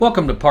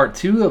Welcome to part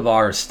 2 of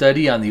our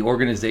study on the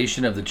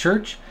organization of the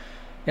church.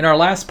 In our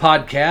last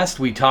podcast,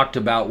 we talked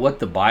about what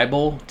the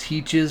Bible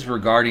teaches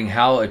regarding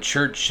how a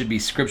church should be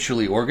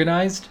scripturally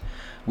organized.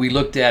 We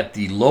looked at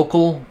the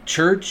local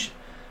church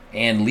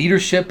and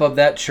leadership of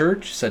that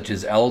church, such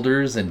as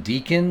elders and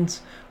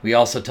deacons. We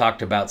also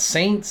talked about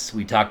saints,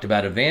 we talked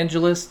about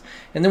evangelists,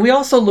 and then we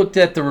also looked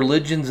at the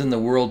religions in the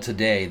world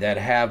today that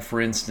have,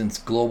 for instance,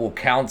 global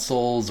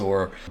councils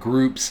or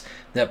groups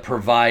that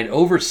provide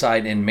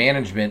oversight and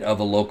management of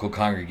a local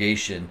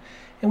congregation.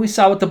 And we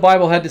saw what the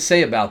Bible had to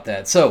say about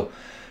that. So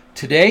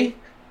today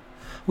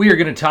we are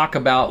going to talk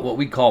about what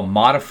we call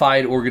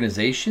modified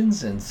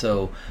organizations. And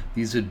so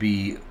these would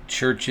be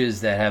churches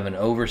that have an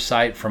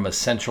oversight from a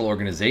central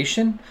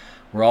organization.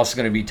 We're also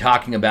going to be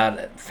talking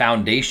about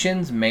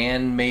foundations,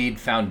 man-made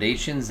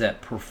foundations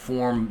that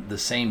perform the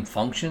same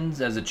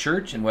functions as a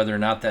church and whether or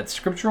not that's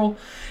scriptural.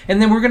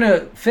 And then we're going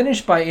to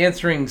finish by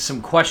answering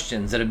some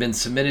questions that have been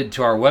submitted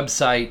to our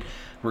website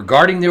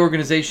regarding the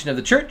organization of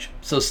the church.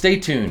 So stay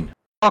tuned.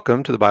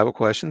 Welcome to the Bible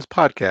Questions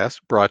podcast,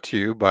 brought to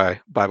you by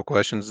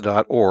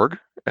BibleQuestions.org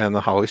and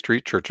the Holly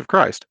Street Church of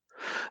Christ.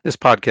 This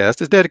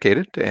podcast is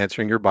dedicated to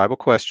answering your Bible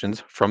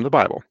questions from the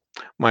Bible.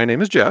 My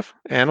name is Jeff,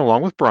 and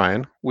along with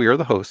Brian, we are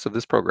the hosts of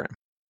this program.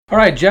 All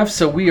right, Jeff,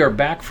 so we are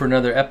back for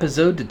another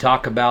episode to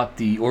talk about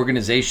the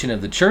organization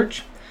of the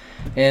church.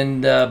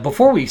 And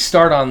before we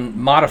start on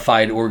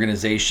modified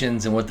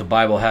organizations and what the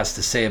Bible has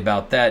to say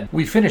about that,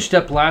 we finished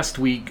up last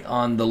week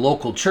on the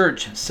local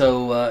church.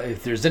 So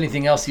if there's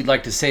anything else you'd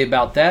like to say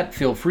about that,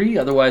 feel free.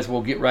 Otherwise,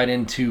 we'll get right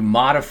into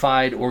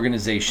modified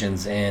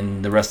organizations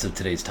and the rest of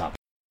today's topic.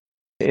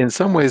 In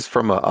some ways,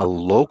 from a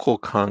local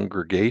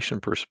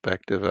congregation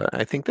perspective,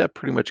 I think that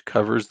pretty much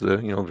covers the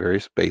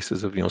various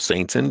bases of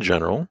saints in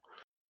general,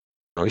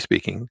 generally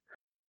speaking.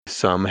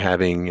 Some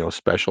having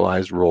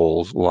specialized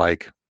roles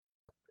like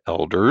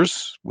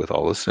elders with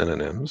all the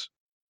synonyms,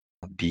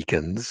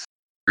 deacons,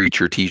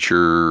 preacher,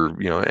 teacher,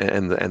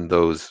 and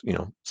those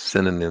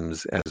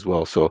synonyms as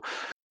well. So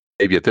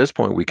maybe at this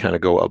point we kind of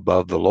go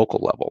above the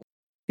local level.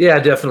 Yeah,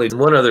 definitely.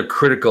 One other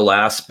critical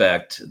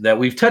aspect that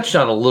we've touched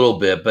on a little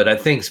bit, but I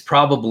think is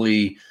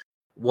probably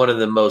one of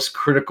the most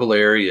critical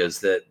areas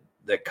that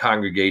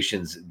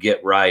congregations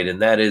get right, and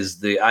that is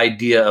the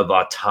idea of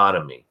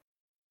autonomy.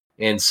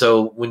 And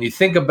so when you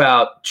think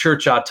about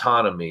church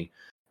autonomy,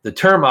 the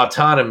term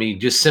autonomy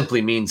just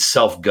simply means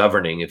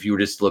self-governing, if you were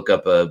just to look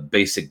up a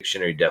basic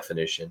dictionary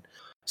definition.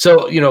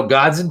 So,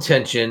 God's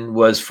intention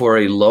was for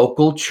a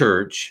local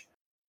church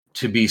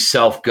to be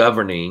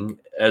self-governing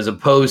as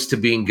opposed to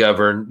being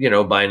governed,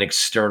 by an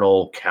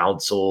external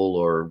council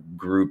or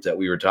group that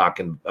we were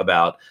talking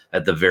about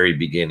at the very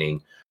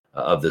beginning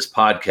of this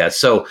podcast.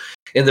 So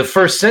in the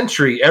first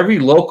century, every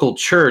local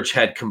church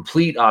had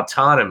complete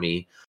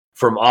autonomy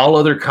from all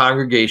other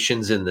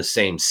congregations in the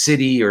same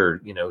city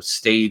or,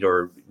 state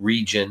or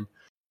region,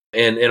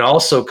 and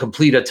also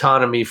complete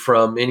autonomy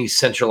from any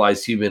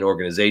centralized human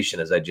organization,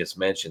 as I just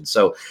mentioned.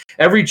 So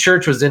every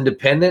church was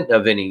independent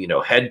of any,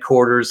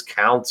 headquarters,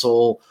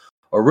 council,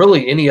 or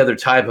really any other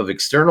type of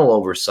external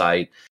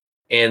oversight.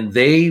 And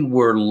they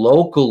were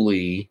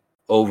locally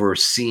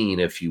overseen,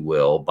 if you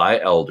will, by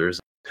elders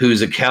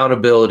whose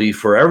accountability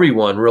for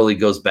everyone really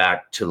goes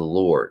back to the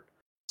Lord.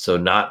 So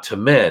not to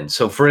men.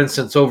 So for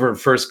instance, over in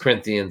 1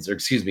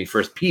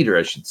 Peter,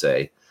 I should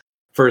say,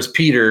 1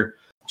 Peter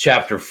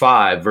chapter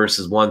 5,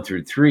 verses 1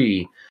 through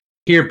 3,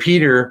 here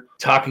Peter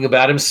talking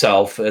about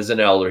himself as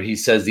an elder, he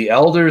says, "The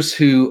elders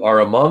who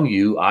are among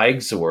you, I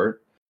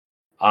exhort,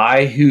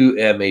 I who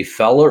am a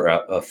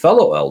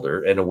fellow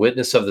elder and a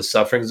witness of the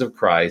sufferings of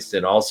Christ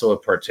and also a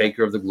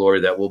partaker of the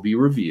glory that will be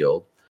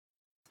revealed."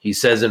 He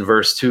says in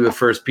verse 2 of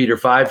 1 Peter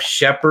 5,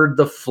 "Shepherd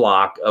the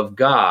flock of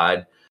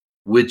God,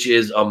 which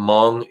is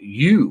among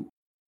you,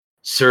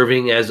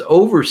 serving as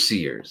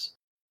overseers."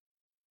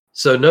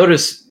 So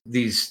notice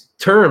these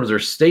terms or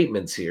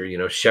statements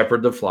here,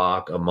 shepherd the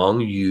flock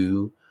among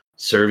you,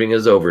 serving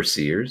as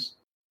overseers.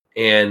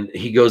 And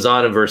he goes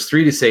on in verse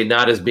 3 to say,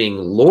 not as being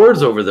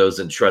lords over those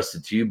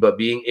entrusted to you, but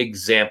being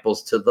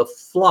examples to the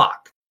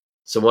flock.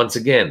 So once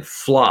again,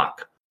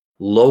 flock,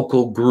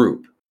 local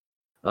group.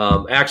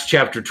 Acts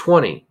chapter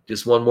 20,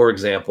 just one more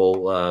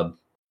example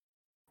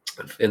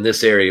in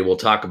this area we'll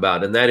talk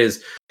about. And that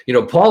is,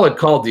 Paul had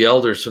called the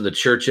elders from the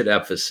church at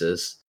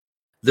Ephesus.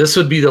 This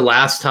would be the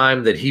last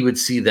time that he would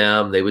see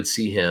them, they would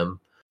see him.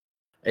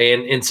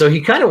 And so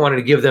he kind of wanted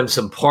to give them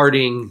some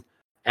parting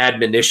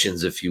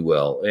admonitions, if you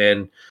will.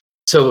 And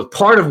so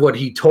part of what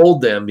he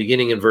told them,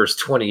 beginning in verse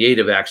 28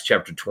 of Acts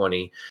chapter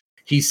 20,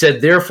 he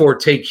said, "Therefore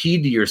take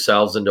heed to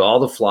yourselves and to all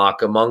the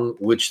flock among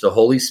which the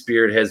Holy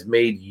Spirit has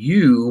made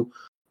you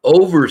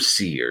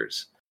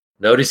overseers."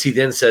 Notice he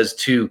then says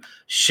to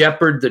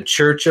shepherd the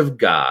church of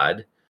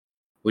God,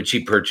 which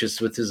he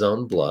purchased with his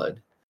own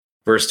blood.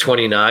 Verse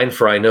 29,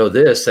 "For I know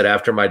this, that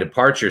after my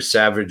departure,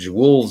 savage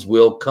wolves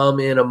will come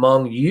in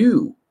among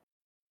you,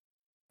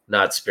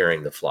 not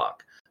sparing the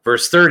flock."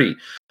 Verse 30,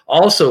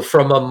 "Also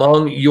from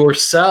among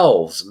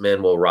yourselves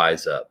men will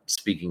rise up,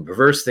 speaking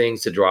perverse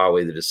things to draw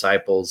away the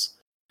disciples.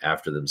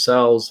 after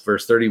themselves.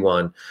 Verse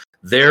 31,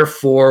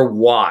 therefore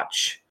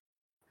watch.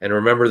 And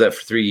remember that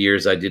for 3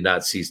 years I did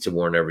not cease to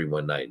warn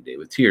everyone night and day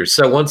with tears.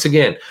 So once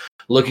again,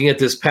 looking at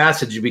this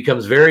passage, it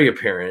becomes very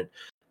apparent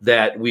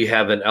that we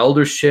have an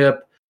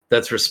eldership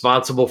that's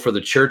responsible for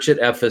the church at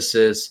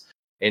Ephesus,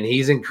 and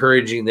he's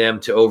encouraging them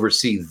to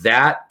oversee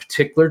that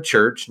particular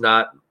church,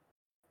 not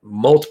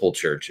multiple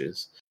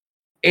churches.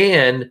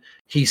 And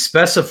he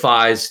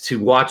specifies to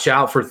watch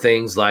out for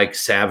things like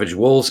savage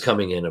wolves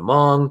coming in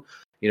among,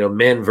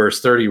 men,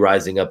 verse 30,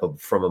 rising up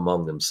from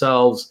among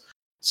themselves.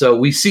 So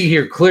we see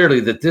here clearly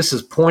that this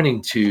is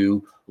pointing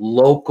to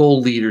local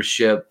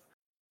leadership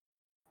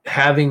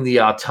having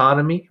the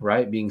autonomy,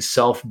 right? Being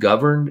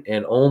self-governed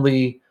and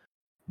only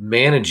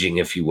managing,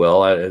 if you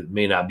will, it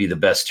may not be the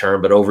best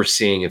term, but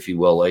overseeing, if you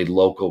will, a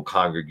local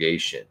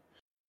congregation.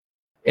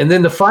 And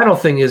then the final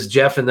thing is,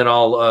 Jeff, and then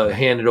I'll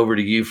hand it over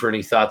to you for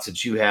any thoughts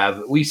that you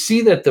have. We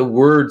see that the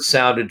word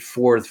sounded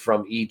forth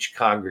from each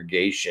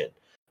congregation,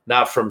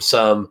 not from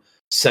some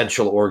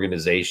central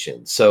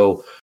organization.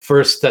 So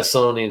 1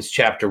 Thessalonians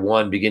chapter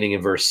 1, beginning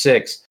in verse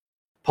 6,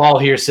 Paul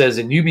here says,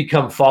 and you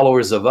become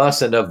followers of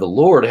us and of the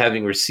Lord,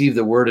 having received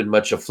the word in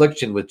much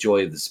affliction with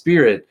joy of the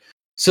Spirit,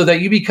 so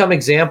that you become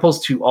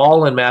examples to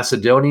all in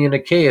Macedonia and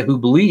Achaia who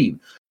believe.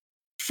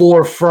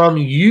 For from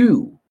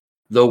you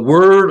the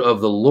word of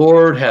the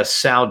Lord has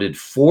sounded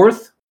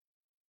forth,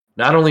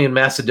 not only in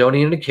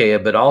Macedonia and Achaia,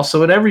 but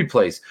also in every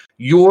place.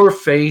 Your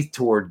faith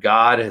toward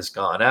God has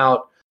gone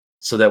out,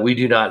 so that we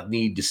do not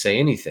need to say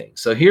anything.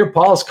 So here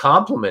Paul's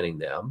complimenting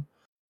them,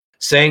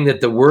 saying that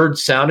the word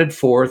sounded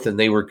forth and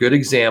they were good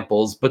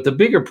examples. But the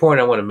bigger point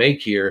I want to make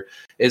here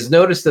is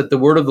notice that the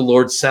word of the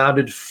Lord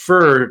sounded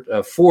forth,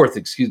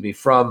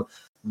 from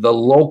the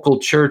local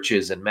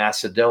churches in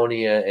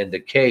Macedonia and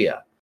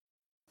Achaia.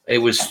 It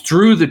was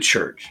through the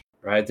church,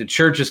 right? The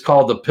church is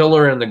called the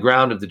pillar and the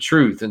ground of the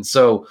truth. And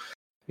so,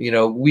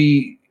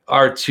 we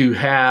are to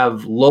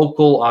have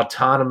local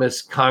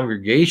autonomous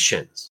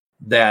congregations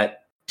that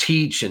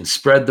teach and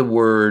spread the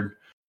word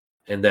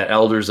and that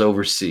elders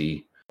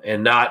oversee,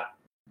 and not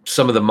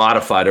some of the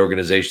modified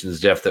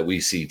organizations, Jeff, that we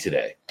see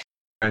today.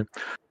 Okay.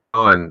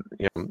 Oh, and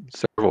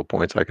several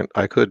points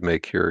I could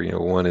make here.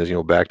 One is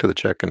back to the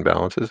check and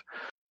balances.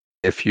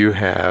 If you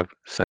have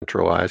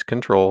centralized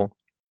control,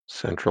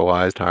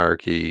 centralized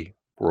hierarchy,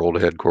 world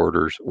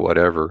headquarters,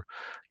 whatever,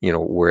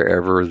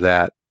 wherever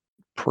that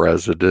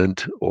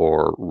president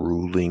or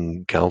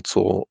ruling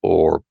council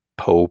or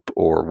pope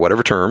or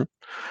whatever term,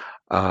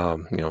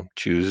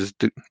 chooses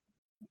to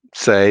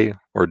say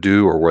or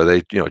do, or where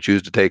they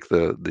choose to take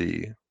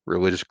the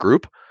religious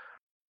group,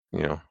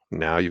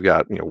 now you've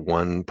got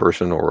one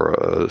person or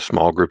a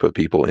small group of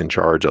people in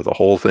charge of the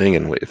whole thing,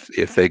 and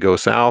if they go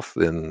south,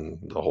 then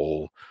the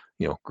whole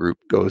group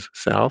goes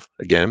south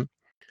again.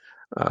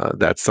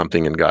 That's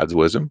something in God's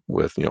wisdom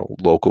with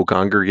local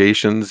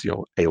congregations.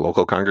 A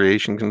local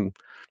congregation can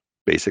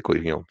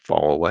basically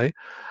fall away,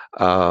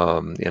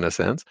 in a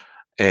sense,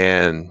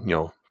 and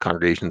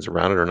congregations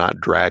around it are not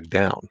dragged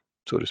down,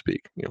 so to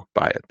speak,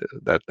 by it.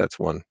 That's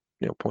one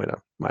point I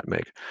might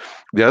make.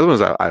 The other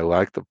ones, I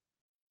like the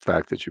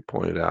fact that you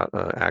pointed out,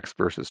 Acts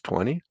verses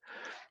 20.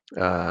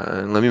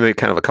 And let me make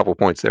kind of a couple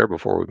points there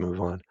before we move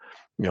on.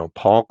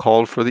 Paul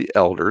called for the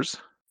elders.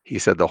 He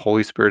said the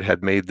Holy Spirit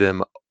had made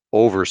them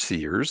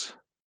overseers.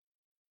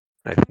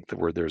 I think the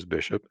word there is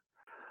bishop.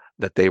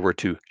 That they were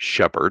to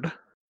shepherd.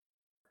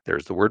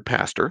 There's the word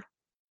pastor.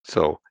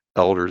 So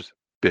elders,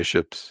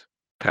 bishops,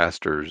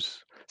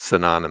 pastors,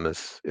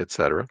 synonymous,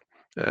 etc.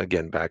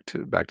 Again, back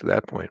to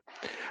that point.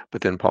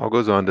 But then Paul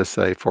goes on to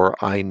say, "For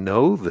I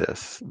know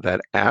this,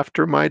 that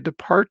after my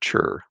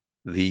departure,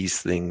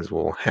 these things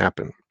will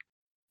happen."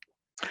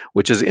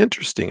 Which is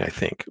interesting, I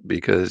think,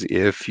 because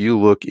if you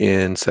look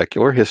in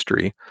secular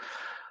history,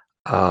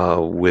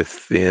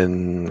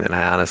 and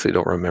I honestly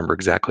don't remember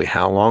exactly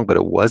how long, but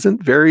it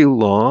wasn't very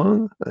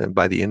long,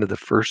 by the end of the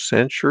first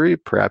century,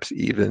 perhaps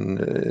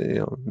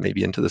even,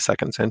 maybe into the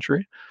second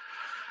century,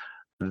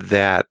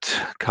 that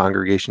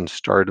congregations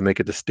started to make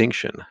a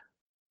distinction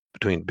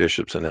between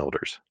bishops and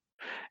elders.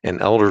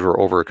 And elders were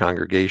over a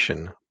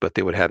congregation, but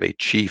they would have a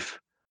chief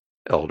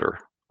elder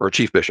or a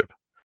chief bishop.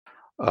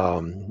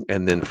 And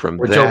then from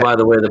Which, that, by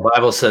the way, the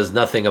Bible says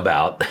nothing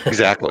about.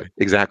 exactly.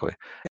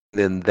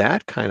 Then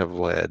that kind of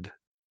led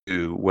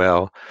to,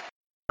 well,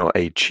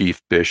 a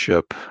chief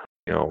bishop,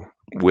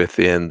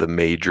 within the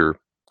major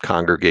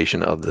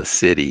congregation of the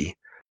city,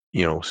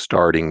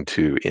 starting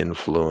to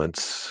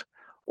influence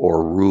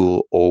or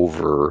rule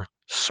over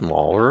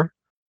smaller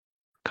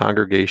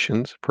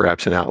congregations,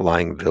 perhaps in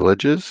outlying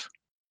villages,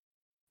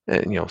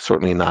 and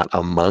certainly not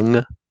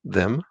among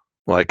them,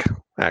 like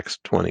Acts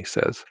 20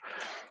 says.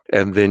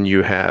 And then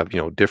you have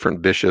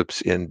different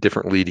bishops in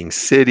different leading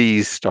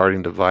cities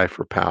starting to vie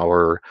for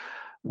power,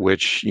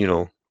 which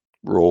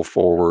roll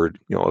forward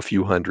a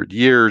few hundred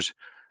years.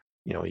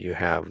 You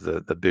have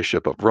the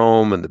bishop of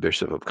Rome and the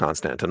bishop of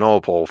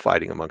Constantinople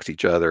fighting amongst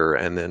each other,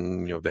 and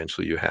then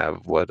eventually you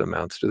have what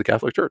amounts to the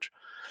Catholic Church.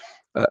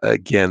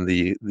 Again,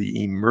 the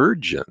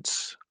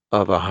emergence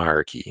of a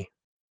hierarchy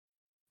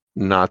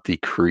not the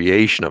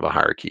creation of a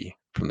hierarchy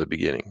from the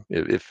beginning,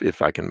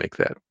 if I can make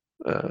that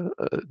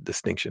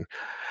distinction.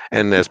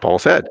 And as Paul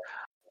said,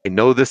 I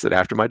know this, that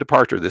after my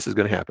departure, this is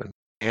going to happen.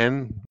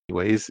 And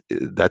anyways,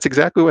 that's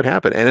exactly what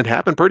happened. And it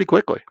happened pretty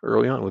quickly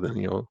early on within,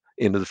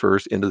 into the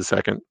first, into the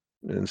second,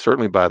 and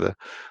certainly by the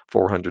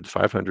 400s,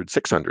 500s,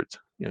 600s,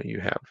 you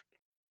have,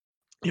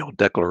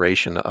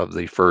 declaration of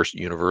the first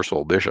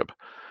universal bishop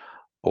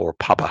or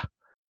papa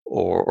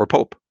or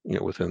pope,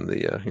 within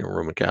the,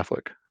 Roman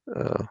Catholic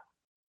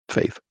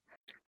faith.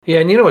 Yeah,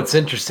 and you know what's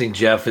interesting,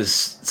 Jeff, is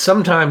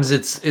sometimes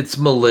it's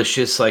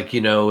malicious, like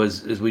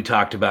as we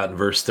talked about in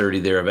verse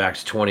 30 there of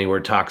Acts 20, where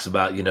it talks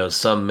about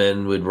some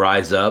men would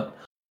rise up,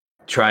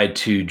 try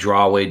to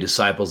draw away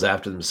disciples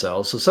after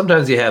themselves. So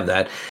sometimes you have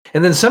that,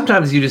 and then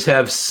sometimes you just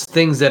have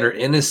things that are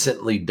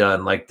innocently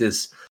done, like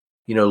this,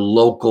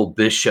 local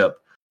bishop.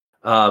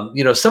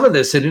 Some of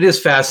this, and it is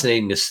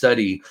fascinating to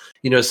study.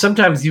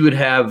 Sometimes you would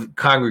have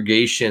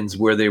congregations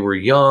where they were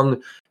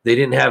young, they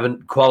didn't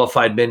have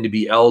qualified men to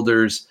be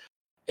elders.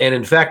 And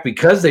in fact,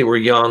 because they were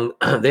young,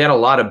 they had a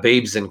lot of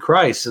babes in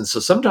Christ. And so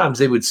sometimes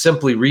they would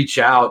simply reach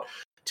out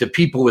to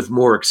people with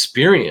more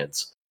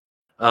experience,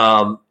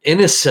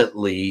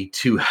 innocently,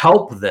 to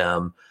help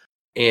them,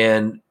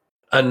 and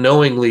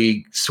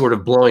unknowingly sort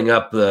of blowing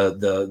up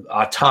the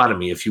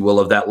autonomy, if you will,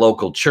 of that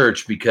local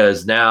church,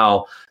 because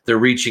now they're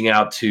reaching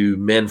out to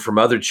men from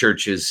other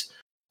churches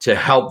to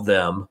help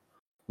them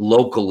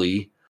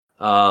locally,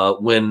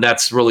 when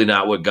that's really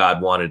not what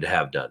God wanted to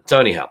have done. So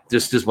anyhow,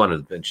 just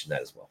wanted to mention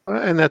that as well.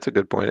 And that's a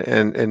good point.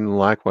 And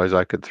likewise,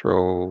 I could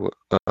throw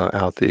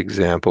out the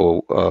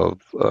example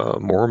of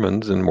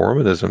Mormons and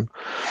Mormonism,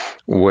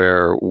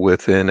 where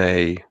within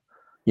a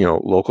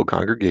local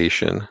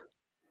congregation,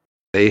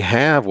 they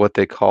have what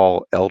they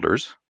call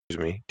elders,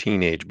 excuse me,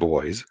 teenage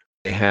boys.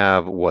 They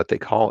have what they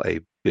call a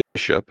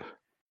bishop,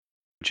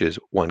 which is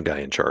one guy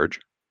in charge.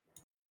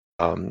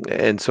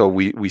 And so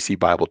we see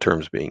Bible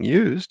terms being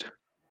used.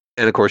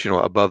 And of course,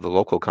 above the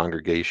local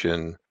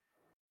congregation,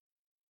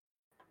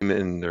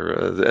 in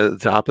the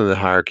top of the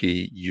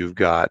hierarchy, you've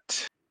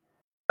got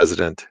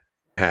president,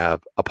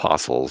 have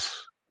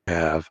apostles,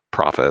 have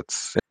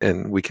prophets,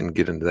 and we can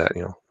get into that,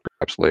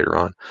 perhaps later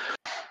on.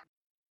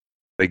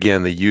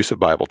 Again, the use of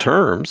Bible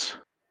terms,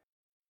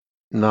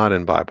 not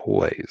in Bible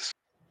ways.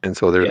 And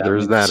so Yeah,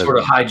 there's we've that as sort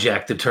of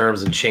hijacked the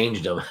terms and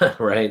changed them,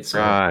 right? So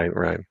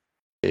right.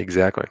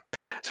 Exactly.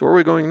 So where are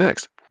we going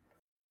next?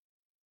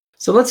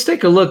 So let's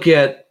take a look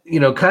at,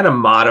 kind of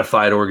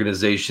modified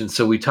organizations.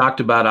 So we talked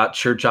about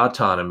church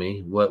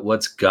autonomy.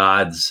 What's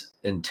God's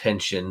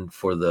intention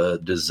for the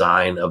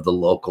design of the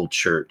local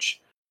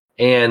church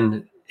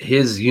and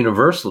his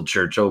universal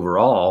church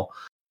overall?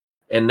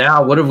 And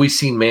now what have we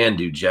seen man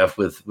do, Jeff,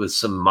 with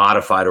some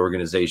modified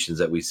organizations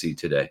that we see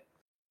today?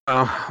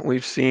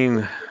 We've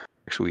seen,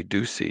 actually, we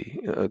do see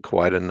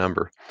quite a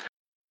number.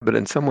 But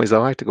in some ways, I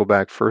like to go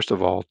back first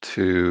of all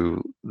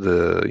to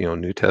the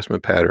New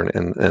Testament pattern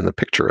and the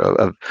picture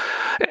of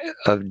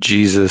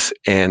Jesus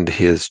and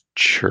his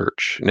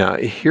church. Now,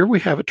 here we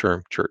have a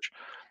term, church,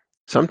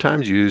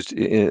 sometimes used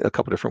in a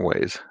couple different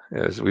ways.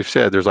 As we've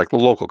said, there's like the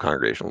local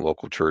congregation,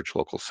 local church,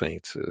 local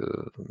saints,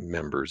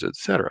 members,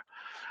 etc.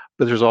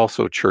 But there's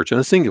also church in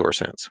a singular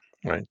sense,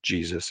 right?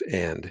 Jesus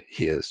and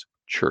his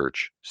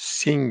church,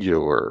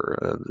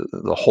 singular,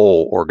 the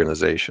whole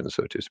organization,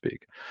 so to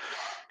speak.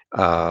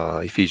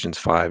 Ephesians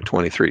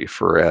 5:23,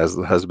 for as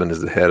the husband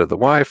is the head of the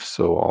wife,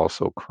 so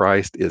also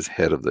Christ is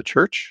head of the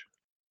church,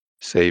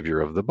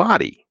 savior of the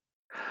body.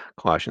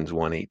 Colossians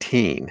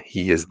 1:18,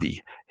 he is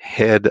the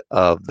head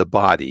of the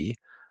body,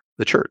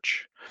 the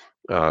church.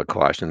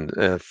 Colossians,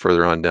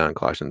 further on down,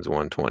 Colossians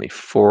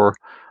 1:24,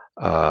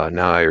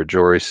 now I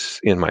rejoice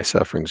in my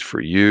sufferings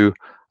for you,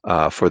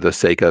 for the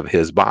sake of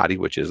his body,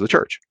 which is the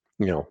church.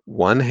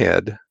 One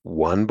head,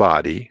 one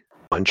body,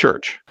 one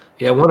church.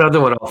 Yeah, one other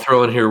one I'll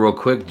throw in here real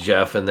quick,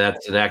 Jeff, and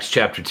that's in Acts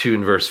chapter 2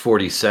 and verse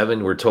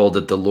 47. We're told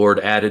that the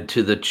Lord added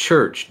to the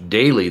church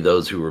daily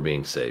those who were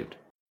being saved.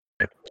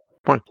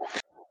 Point.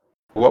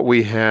 What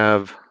we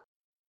have, at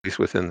least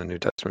within the New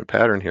Testament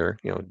pattern here,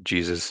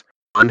 Jesus,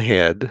 one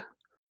head,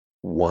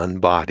 one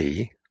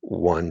body,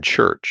 one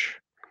church.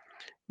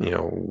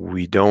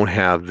 We don't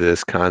have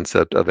this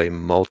concept of a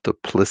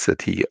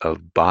multiplicity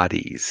of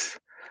bodies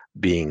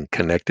being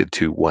connected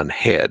to one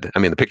head. I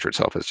mean, the picture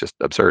itself is just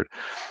absurd.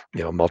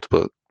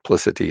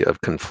 Multiplicity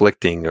of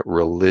conflicting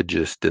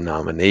religious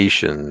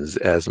denominations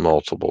as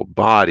multiple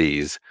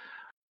bodies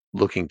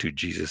looking to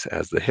Jesus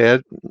as the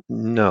head.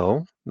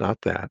 No, not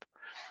that.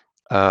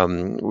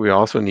 We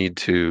also need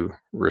to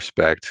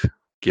respect,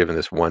 given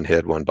this one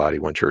head, one body,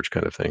 one church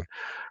kind of thing,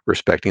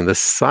 respecting the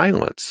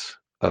silence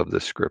of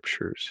the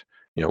scriptures.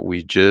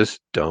 We just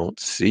don't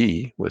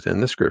see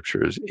within the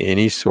scriptures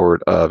any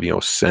sort of,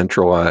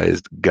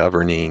 centralized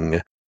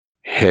governing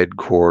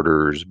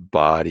headquarters,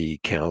 body,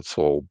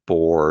 council,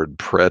 board,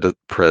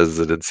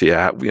 presidency,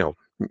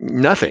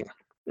 nothing.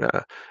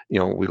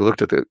 We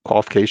looked at the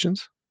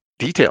qualifications,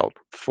 detailed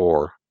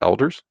for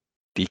elders,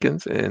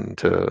 deacons, and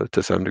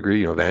to some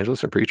degree,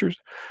 evangelists and preachers.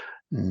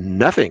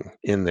 Nothing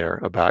in there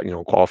about,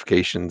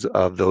 qualifications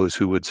of those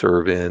who would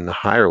serve in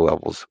higher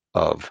levels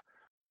of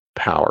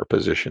power,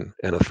 position,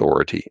 and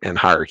authority and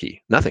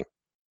hierarchy. Nothing,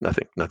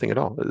 nothing, nothing at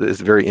all. It's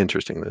very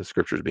interesting that the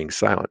scripture is being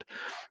silent.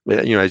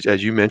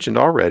 As you mentioned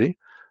already,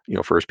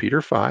 First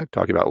Peter 5,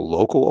 talking about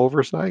local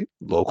oversight,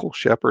 local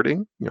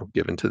shepherding,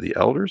 given to the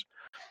elders,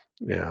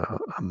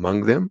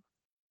 among them.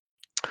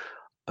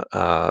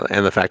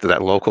 And the fact that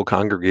that local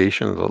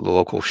congregation, the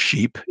local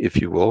sheep, if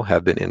you will,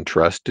 have been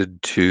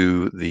entrusted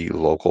to the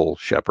local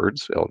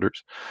shepherds,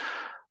 elders.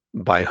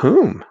 By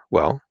whom?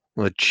 Well,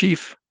 the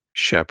chief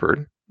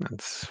shepherd,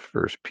 that's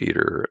First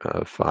Peter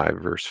 5,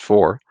 verse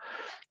 4,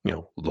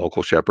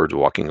 local shepherds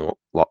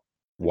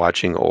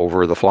watching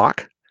over the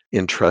flock,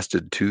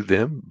 entrusted to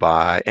them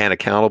by and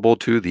accountable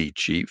to the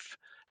chief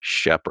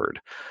shepherd,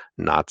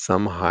 not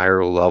some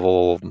higher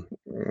level,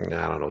 I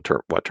don't know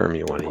what term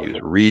you want to use,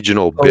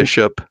 regional Oh,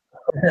 bishop.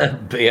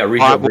 yeah,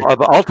 regional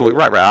Ultimately,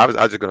 right. I was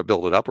just going to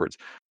build it upwards.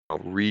 A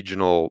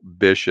regional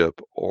bishop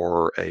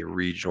or a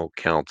regional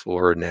council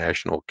or a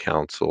national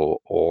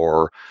council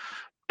or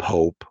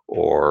pope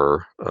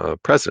or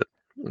president.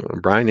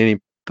 Brian, any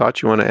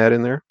thoughts you want to add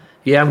in there?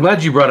 Yeah, I'm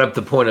glad you brought up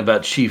the point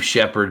about chief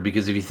shepherd,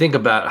 because if you think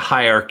about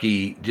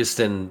hierarchy just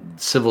in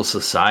civil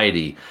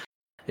society,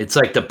 it's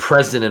like the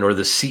president or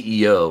the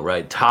CEO,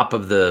 right? Top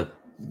of the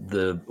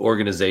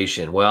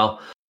organization.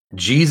 Well,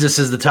 Jesus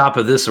is the top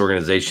of this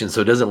organization, so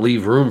it doesn't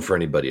leave room for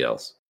anybody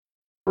else.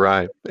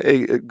 Right.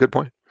 Good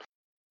point.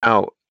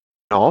 Now,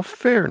 in all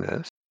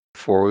fairness,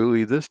 before we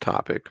leave this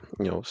topic,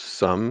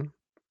 some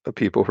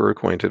people who are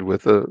acquainted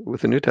with the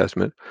New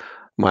Testament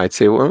might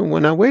say, well,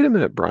 now wait a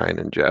minute, Brian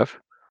and Jeff.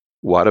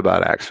 What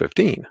about Acts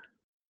 15?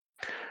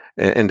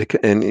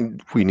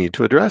 And we need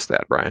to address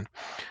that, Brian.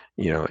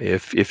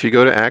 If you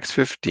go to Acts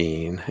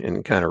 15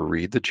 and kind of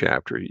read the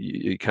chapter,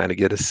 you kind of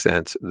get a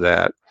sense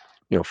that,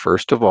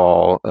 first of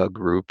all, a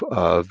group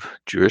of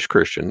Jewish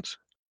Christians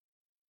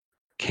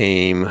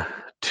came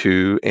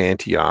to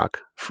Antioch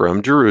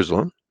from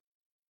Jerusalem,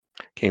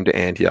 came to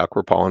Antioch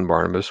where Paul and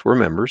Barnabas were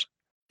members,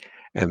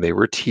 and they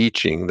were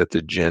teaching that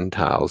the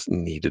Gentiles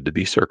needed to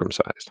be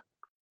circumcised.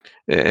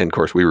 And of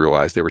course, we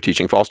realized they were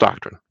teaching false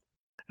doctrine.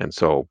 And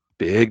so,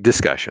 big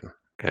discussion.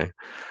 Okay.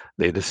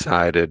 They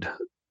decided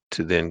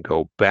to then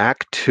go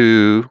back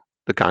to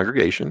the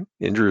congregation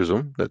in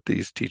Jerusalem that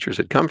these teachers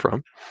had come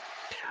from,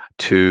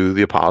 to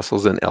the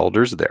apostles and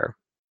elders there.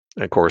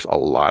 And of course, a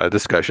lot of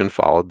discussion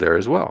followed there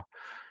as well.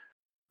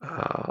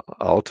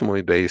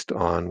 Ultimately, based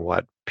on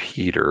what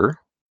Peter,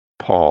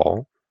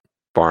 Paul,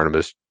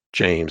 Barnabas,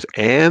 James,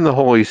 and the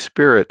Holy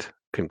Spirit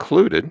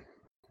concluded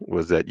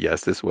was that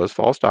yes, this was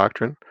false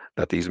doctrine,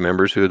 that these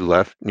members who had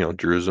left,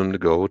 Jerusalem to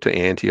go to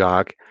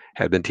Antioch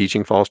had been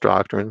teaching false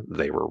doctrine.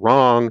 They were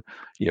wrong.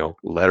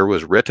 Letter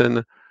was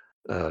written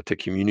to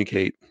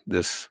communicate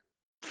this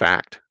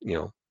fact,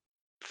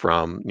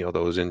 from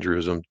those in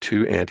Jerusalem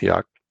to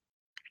Antioch.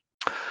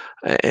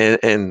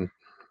 And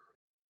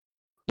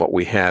what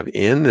we have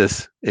in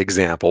this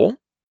example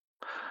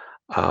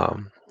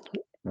um,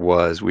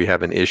 was we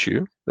have an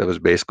issue that was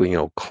basically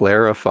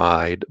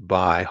clarified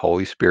by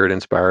Holy Spirit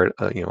inspired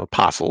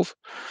apostles,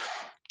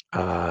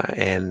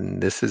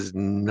 and this is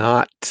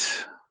not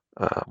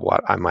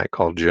what I might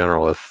call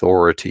general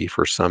authority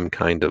for some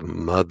kind of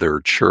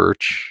mother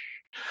church,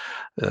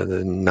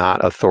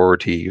 not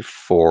authority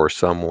for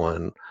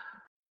someone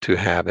to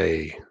have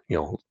a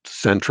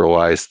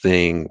centralized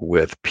thing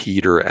with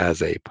Peter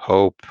as a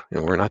pope.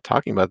 We're not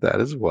talking about that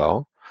as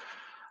well.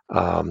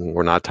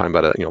 We're not talking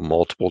about a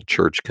multiple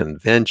church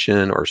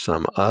convention or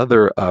some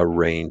other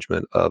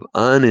arrangement of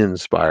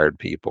uninspired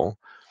people,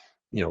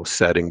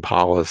 setting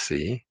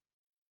policy.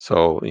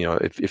 So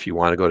if you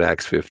want to go to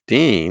Acts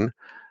 15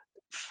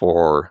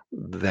 for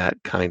that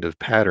kind of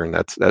pattern,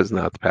 that's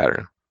not the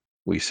pattern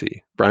we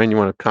see. Brian, you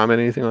want to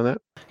comment anything on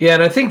that? Yeah,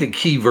 and I think the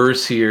key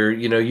verse here,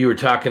 you were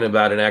talking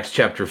about in Acts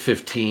chapter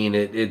 15,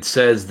 it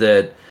says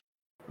that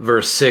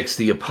verse 6,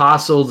 the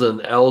apostles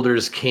and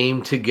elders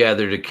came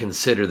together to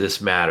consider this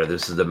matter.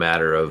 This is the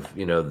matter of,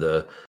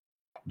 the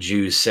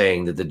Jews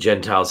saying that the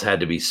Gentiles had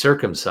to be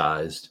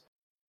circumcised.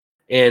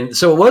 And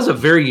so it was a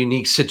very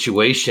unique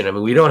situation. I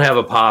mean, we don't have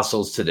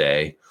apostles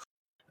today.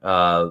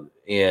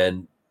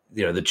 And,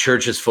 the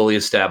church is fully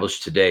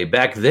established today.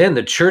 Back then,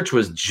 the church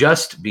was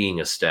just being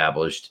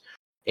established,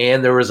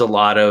 and there was a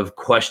lot of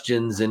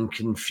questions and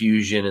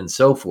confusion and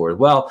so forth.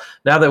 Well,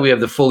 now that we have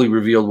the fully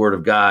revealed Word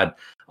of God,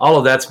 all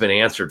of that's been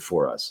answered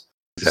for us.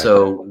 Exactly.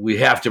 So we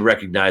have to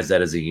recognize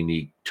that as a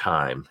unique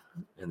time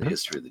in the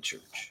history of the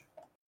church.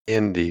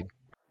 Indeed.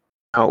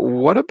 Now,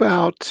 what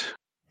about,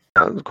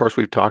 of course,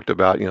 we've talked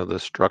about, the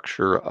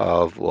structure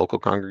of local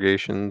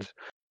congregations.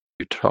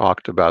 You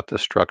talked about the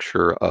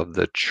structure of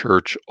the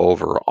church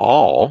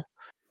overall.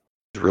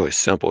 It's really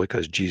simple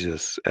because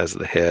Jesus, as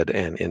the head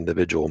and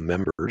individual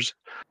members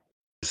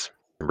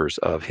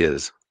of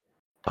his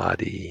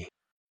body.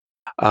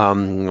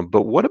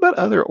 But what about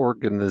other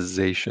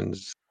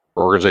organizations,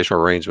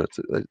 organizational arrangements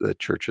that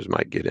churches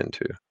might get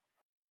into?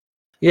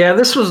 Yeah,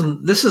 this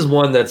is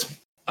one that's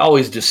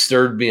always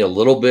disturbed me a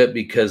little bit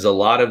because a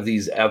lot of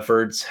these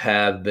efforts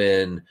have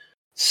been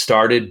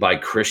started by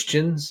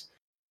Christians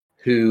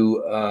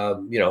who,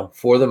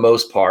 for the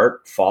most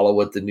part, follow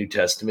what the New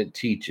Testament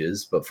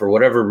teaches, but for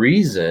whatever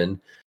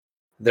reason,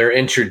 they're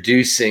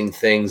introducing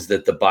things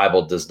that the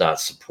Bible does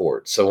not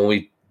support. So when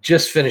we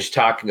just finished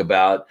talking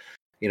about,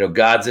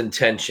 God's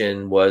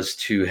intention was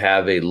to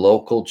have a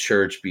local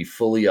church be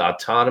fully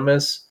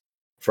autonomous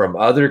from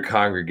other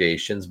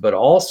congregations, but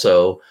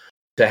also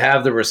to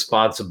have the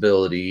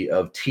responsibility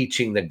of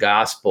teaching the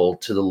gospel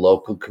to the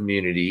local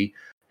community,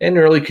 and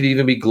really could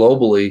even be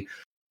globally,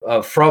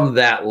 from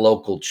that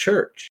local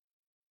church.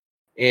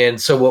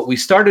 And so what we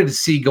started to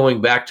see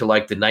going back to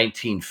like the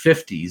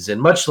 1950s,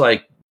 and much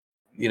like,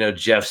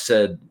 Jeff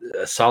said,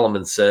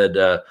 Solomon said,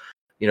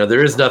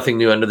 there is nothing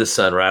new under the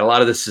sun, right? A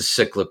lot of this is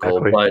cyclical,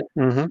 Exactly.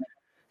 but Hmm.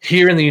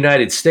 here in the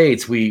United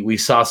States, we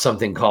saw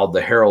something called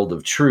the Herald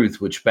of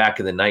Truth, which back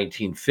in the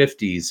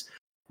 1950s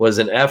was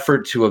an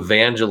effort to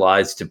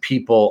evangelize to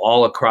people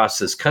all across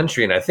this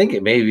country. And I think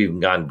it may have even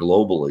gone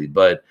globally,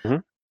 but Hmm.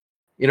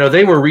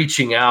 they were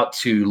reaching out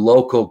to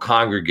local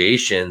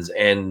congregations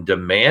and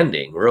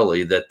demanding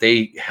really that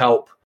they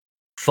help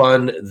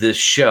fund this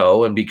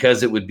show. And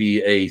because it would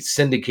be a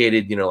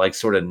syndicated, like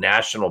sort of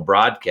national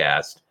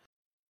broadcast,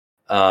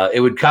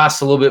 it would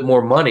cost a little bit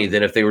more money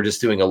than if they were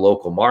just doing a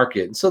local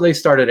market. And so they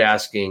started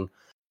asking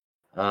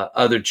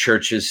other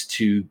churches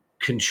to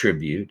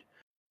contribute.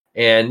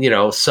 And,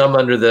 some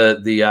under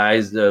the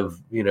eyes of,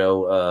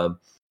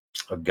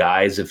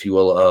 guise, if you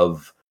will,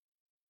 of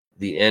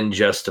the end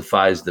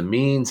justifies the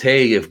means.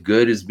 Hey, if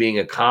good is being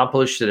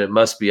accomplished, then it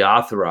must be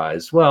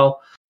authorized.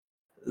 Well,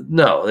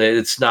 no,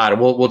 it's not.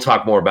 And we'll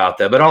talk more about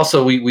that. But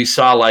also we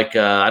saw like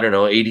I don't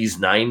know, 80s,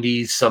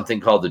 90s, something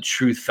called the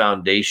Truth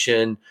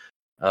Foundation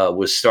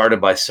was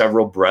started by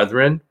several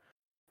brethren.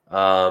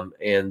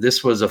 And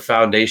this was a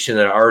foundation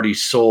that already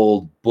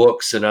sold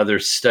books and other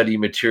study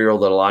material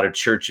that a lot of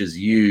churches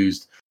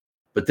used.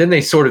 But then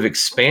they sort of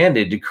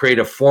expanded to create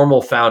a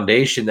formal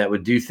foundation that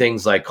would do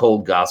things like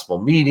hold gospel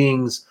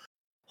meetings,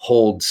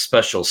 hold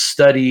special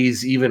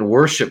studies, even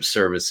worship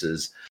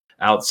services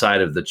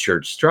outside of the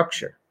church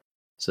structure.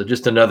 So,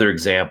 just another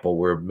example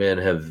where men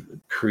have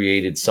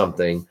created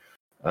something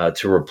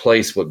to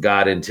replace what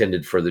God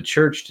intended for the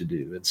church to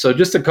do. And so,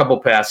 just a couple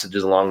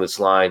passages along this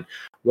line.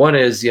 One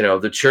is,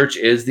 the church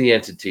is the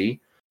entity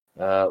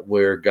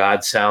where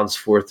God sounds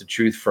forth the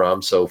truth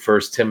from. So,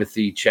 First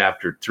Timothy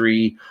chapter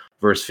 3,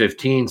 verse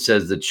 15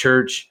 says, "The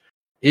church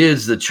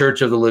is the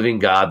church of the living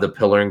God, the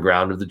pillar and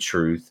ground of the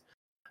truth."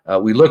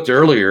 We looked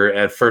earlier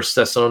at First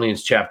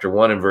Thessalonians chapter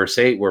 1 and verse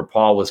 8, where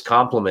Paul was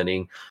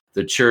complimenting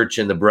the church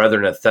and the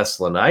brethren at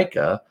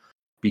Thessalonica,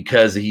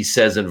 because he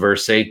says in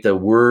verse 8, "The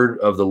word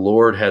of the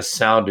Lord has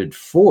sounded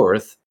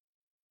forth,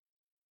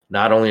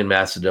 not only in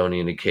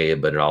Macedonia and Achaia,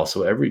 but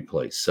also every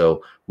place."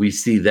 So we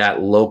see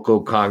that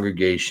local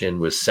congregation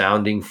was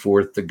sounding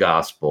forth the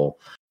gospel.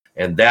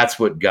 And that's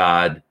what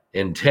God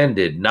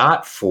intended,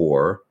 not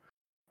for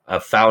a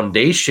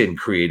foundation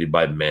created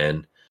by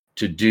men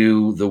to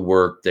do the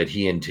work that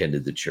he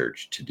intended the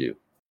church to do.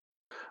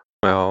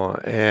 Well,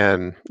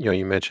 and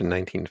you mentioned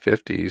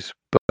 1950s,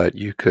 but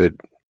you could,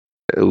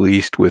 at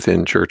least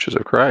within Churches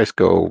of Christ,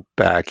 go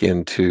back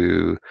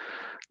into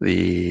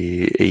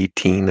the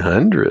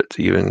 1800s,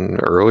 even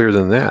earlier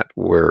than that,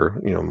 where,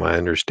 my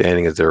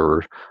understanding is there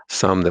were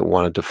some that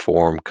wanted to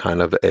form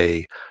kind of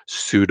a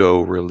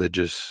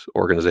pseudo-religious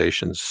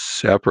organization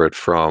separate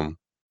from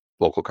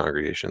local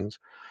congregations.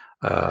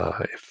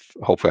 If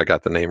hopefully I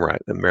got the name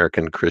right, the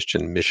American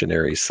Christian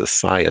Missionary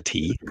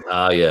Society.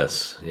 Ah,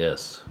 yes,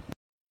 yes.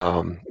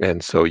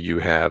 And so you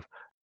have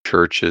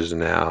churches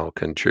now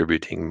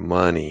contributing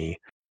money,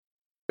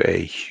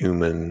 a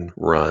human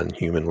run,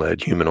 human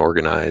led, human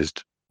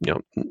organized,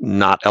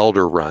 not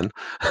elder run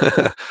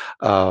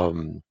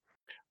um,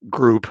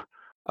 group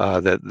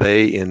that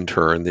they in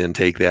turn then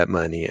take that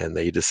money and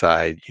they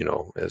decide,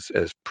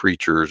 as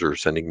preachers or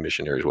sending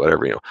missionaries,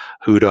 whatever,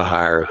 who to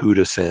hire, who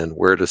to send,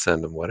 where to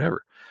send them,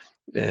 whatever.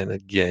 And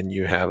again,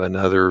 you have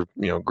another,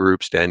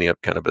 group standing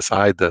up kind of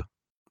beside the,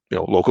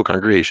 local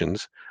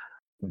congregations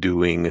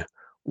doing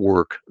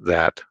work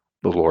that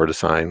the Lord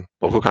assigned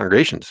local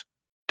congregations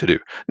to do.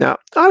 Now,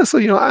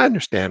 honestly, I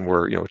understand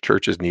where,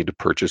 churches need to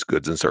purchase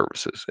goods and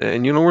services.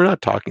 And, we're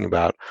not talking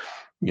about,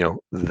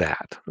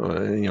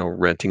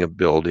 renting a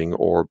building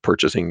or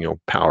purchasing,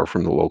 power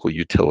from the local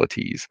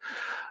utilities.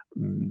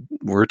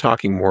 We're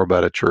talking more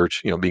about a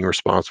church, being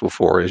responsible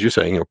for, as you're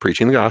saying,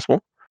 preaching the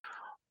gospel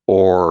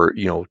or,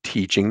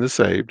 teaching the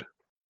saved,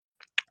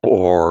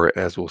 or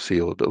as we'll see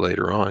a little bit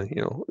later on,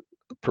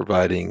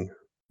 providing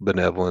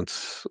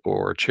benevolence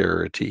or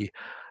charity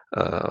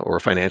or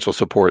financial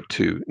support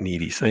to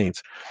needy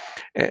saints,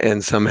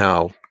 and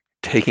somehow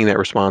taking that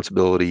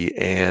responsibility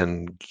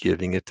and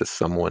giving it to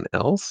someone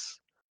else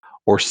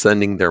or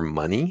sending their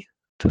money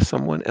to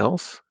someone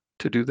else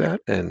to do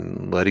that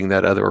and letting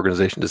that other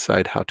organization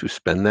decide how to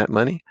spend that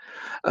money.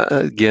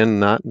 Again,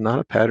 not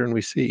a pattern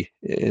we see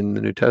in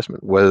the New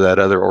Testament. Whether that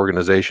other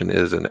organization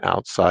is an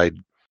outside,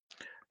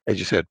 as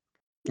you said,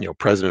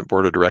 president,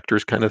 board of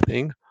directors kind of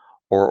thing,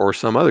 or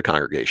some other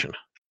congregation,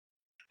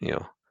 you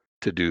know,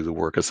 to do the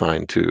work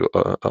assigned to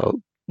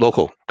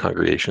local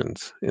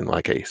congregations in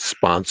like a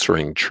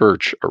sponsoring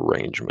church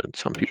arrangement.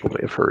 Some people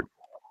may have heard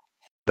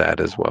that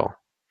as well.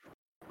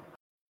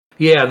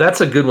 Yeah,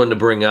 that's a good one to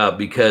bring up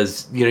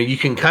because, you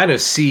can kind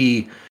of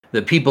see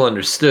that people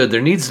understood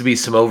there needs to be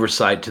some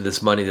oversight to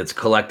this money that's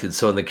collected.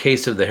 So in the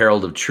case of the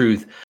Herald of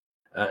Truth,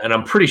 and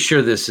I'm pretty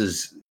sure this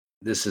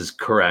is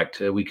correct.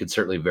 We could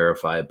certainly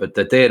verify it, but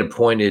that they had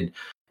appointed,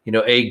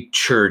 a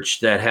church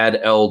that had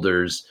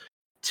elders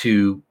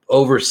to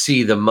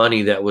oversee the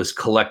money that was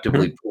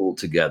collectively pooled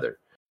together.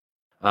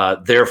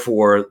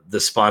 Therefore, the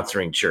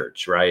sponsoring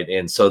church, right?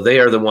 And so they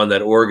are the one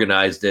that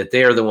organized it.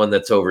 They are the one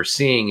that's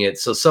overseeing it.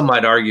 So some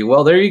might argue,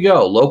 well, there you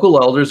go.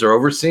 Local elders are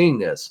overseeing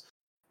this.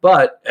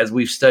 But as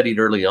we've studied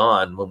early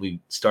on when we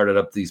started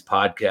up these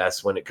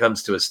podcasts, when it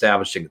comes to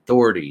establishing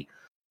authority,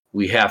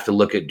 we have to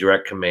look at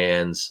direct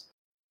commands,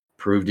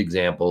 proved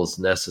examples,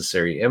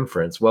 necessary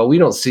inference. Well, we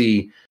don't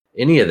see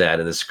any of that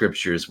in the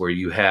scriptures where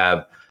you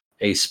have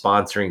a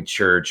sponsoring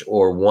church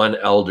or one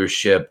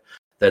eldership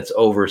that's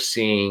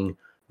overseeing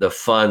the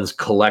funds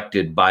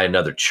collected by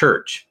another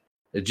church.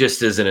 It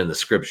just isn't in the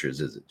scriptures,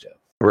 is it, Jeff?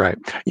 Right.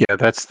 Yeah,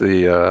 that's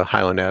the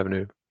Highland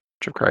Avenue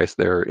Church of Christ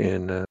there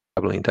in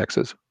Abilene,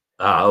 Texas.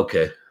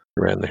 Okay.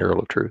 Ran the Herald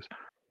of Truth.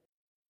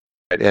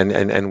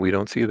 And we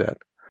don't see that.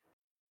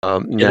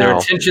 And their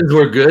intentions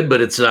were good,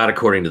 but it's not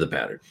according to the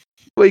pattern.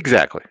 Well,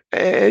 exactly.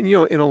 And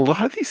in a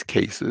lot of these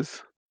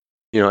cases,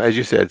 as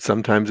you said,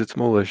 sometimes it's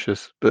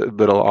malicious,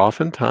 but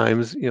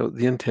oftentimes,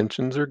 the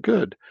intentions are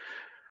good.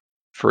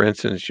 For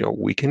instance,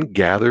 we can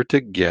gather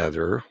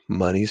together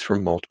monies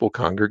from multiple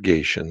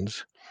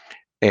congregations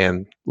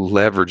and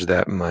leverage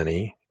that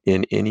money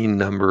in any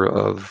number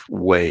of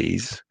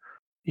ways.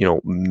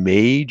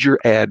 Major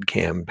ad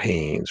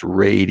campaigns,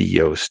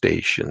 radio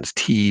stations,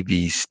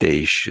 TV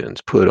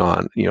stations put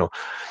on,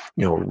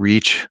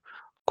 reach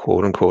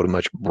quote unquote a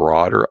much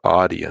broader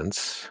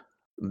audience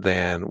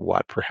than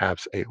what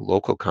perhaps a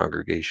local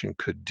congregation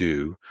could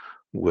do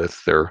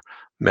with their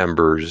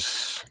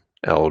members,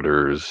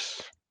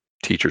 elders,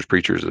 teachers,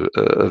 preachers,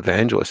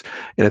 evangelists.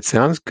 And it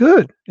sounds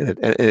good, and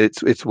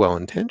it's well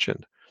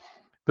intentioned.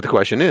 But the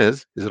question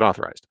is it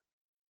authorized?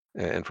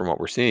 And from what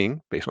we're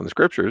seeing, based on the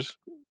scriptures,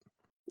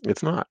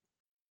 it's not,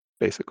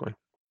 basically.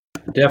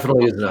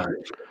 Definitely is not.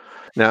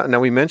 Now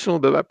we mentioned a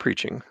little bit about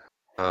preaching,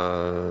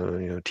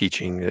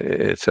 teaching,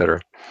 etc.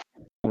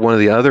 One of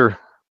the other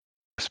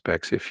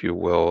aspects, if you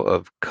will,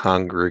 of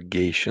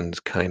congregations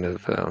kind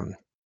of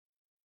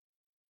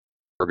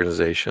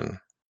organization,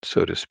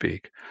 so to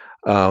speak,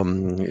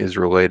 is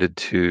related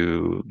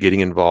to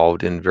getting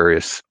involved in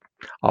various,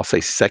 I'll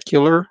say,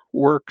 secular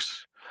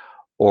works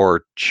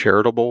or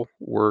charitable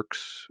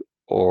works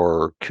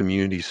or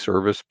community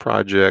service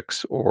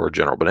projects or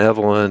general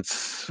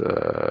benevolence,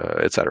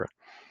 etc.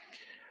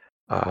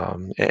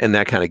 And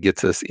that kind of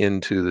gets us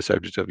into the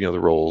subject of the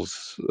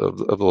roles of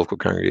the local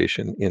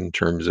congregation in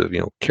terms of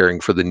caring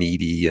for the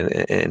needy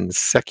and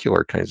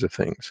secular kinds of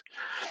things.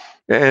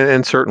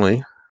 And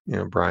certainly,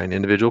 Brian,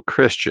 individual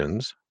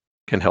Christians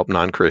can help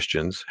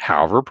non-Christians,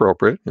 however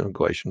appropriate.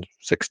 Galatians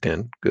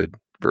 6:10, good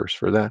verse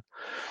for that.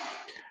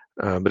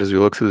 But as we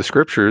look through the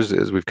scriptures,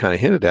 as we've kind of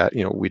hinted at,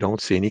 we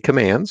don't see any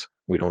commands.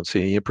 We don't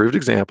see any approved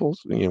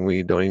examples.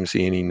 We don't even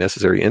see any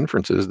necessary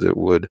inferences that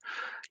would,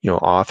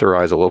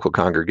 authorize a local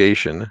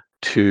congregation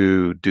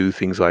to do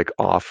things like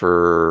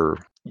offer,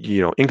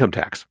 income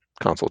tax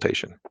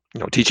consultation,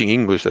 teaching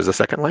English as a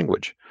second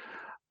language,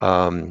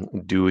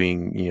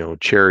 doing,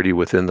 charity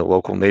within the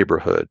local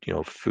neighborhood,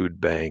 food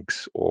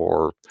banks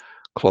or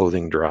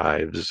clothing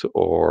drives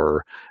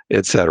or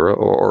et cetera,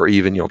 or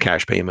even,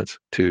 cash payments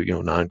to,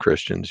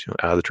 non-Christians,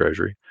 out of the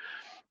treasury.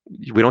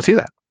 We don't see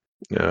that.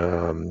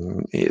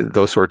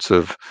 Those sorts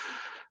of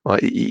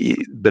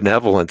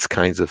benevolence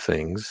kinds of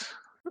things,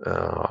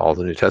 all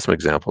the New Testament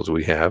examples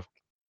we have,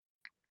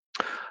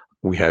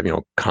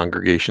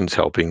 congregations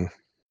helping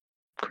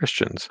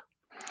Christians.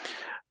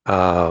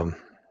 Now,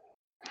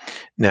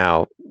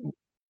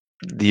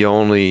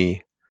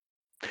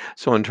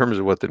 so in terms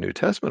of what the New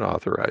Testament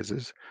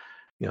authorizes,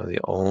 the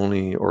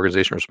only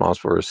organization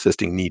responsible for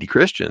assisting needy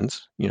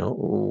Christians,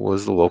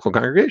 was the local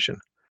congregation.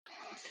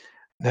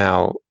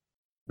 Now,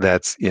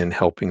 that's in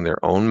helping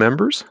their own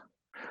members,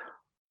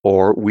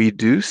 or we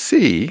do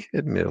see,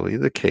 admittedly,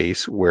 the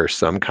case where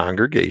some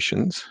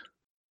congregations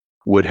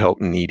would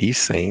help needy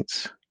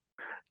saints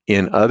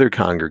in other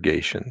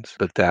congregations,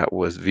 but that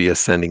was via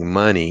sending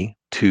money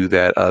to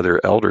that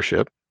other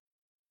eldership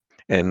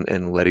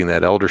and letting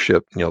that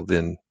eldership,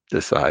 then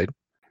decide,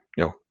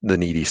 the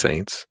needy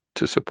saints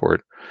to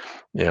support.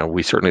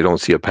 We certainly don't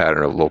see a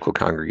pattern of local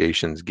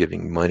congregations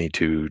giving money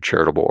to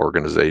charitable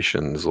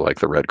organizations like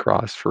the Red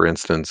Cross, for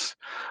instance,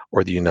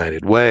 or the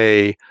United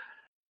Way.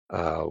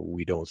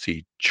 We don't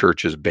see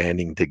churches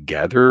banding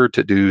together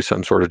to do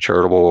some sort of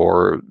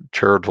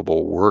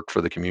charitable work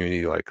for the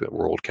community, like the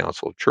World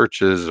Council of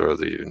Churches or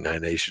the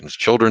United Nations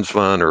Children's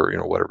Fund, or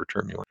whatever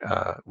term you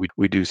want.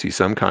 We do see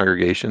some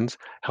congregations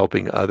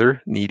helping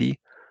other needy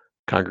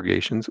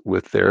congregations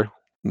with their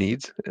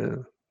needs.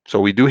 So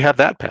we do have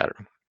that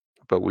pattern,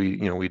 but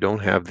we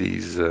don't have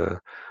these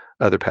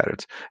other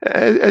patterns.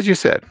 As you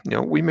said,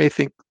 we may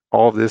think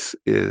all this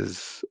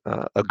is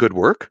a good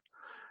work,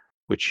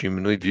 which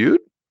humanly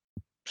viewed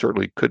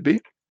certainly could be.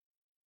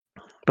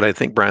 But I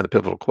think, Brian, the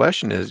pivotal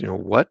question is,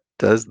 what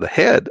does the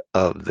head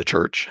of the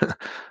church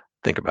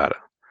think about it?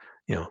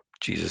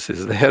 Jesus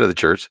is the head of the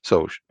church,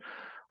 so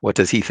what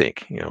does he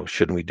think?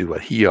 Shouldn't we do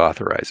what he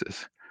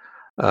authorizes?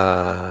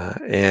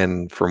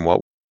 And from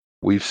what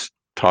we've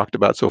talked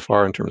about so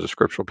far in terms of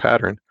scriptural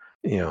pattern,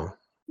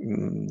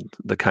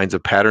 the kinds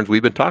of patterns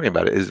we've been talking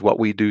about is what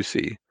we do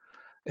see.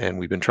 And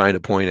we've been trying to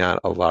point out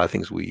a lot of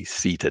things we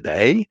see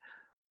today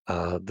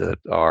that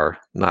are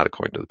not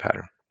according to the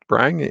pattern.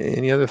 Brian,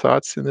 any other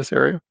thoughts in this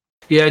area?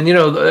 Yeah, and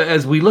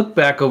as we look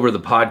back over the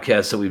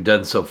podcasts that we've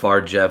done so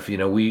far, Jeff,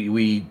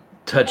 we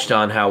touched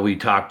on how we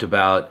talked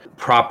about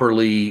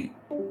properly,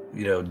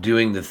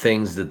 doing the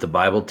things that the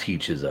Bible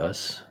teaches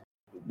us.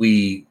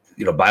 We,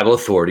 Bible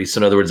authority. So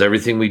in other words,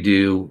 everything we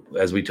do,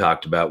 as we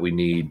talked about, we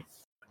need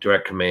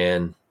direct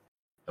command,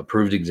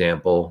 approved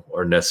example,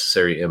 or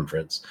necessary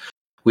inference.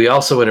 We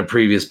also, in a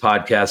previous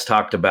podcast,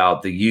 talked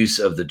about the use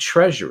of the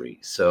treasury.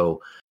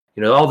 So,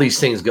 all these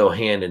things go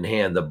hand in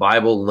hand. The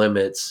Bible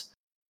limits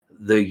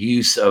the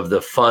use of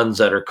the funds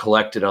that are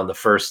collected on the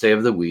first day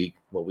of the week,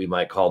 what we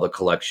might call the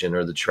collection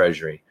or the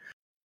treasury.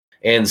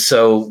 And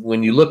so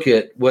when you look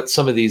at what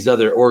some of these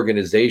other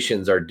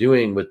organizations are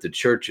doing with the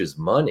church's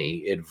money,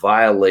 it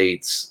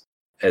violates,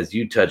 as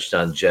you touched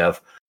on,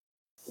 Jeff,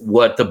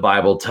 what the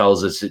Bible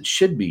tells us it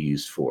should be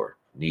used for.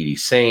 Needy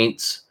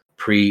saints,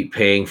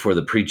 paying for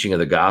the preaching of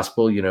the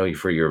gospel,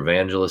 for your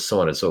evangelists,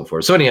 so on and so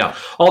forth. So anyhow,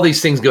 all these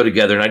things go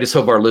together. And I just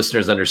hope our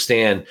listeners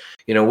understand,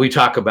 we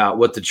talk about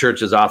what the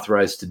church is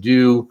authorized to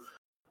do.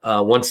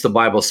 Once the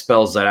Bible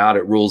spells that out,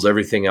 it rules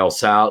everything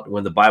else out.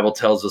 When the Bible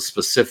tells us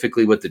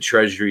specifically what the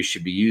treasury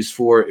should be used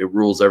for, it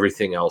rules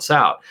everything else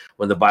out.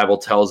 When the Bible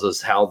tells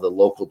us how the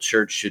local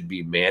church should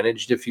be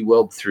managed, if you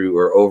will, through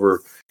or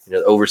over,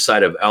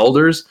 oversight of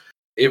elders,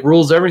 it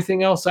rules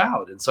everything else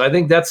out. And so I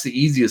think that's the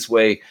easiest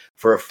way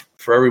for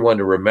everyone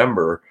to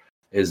remember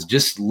is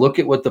just look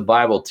at what the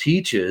Bible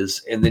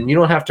teaches, and then you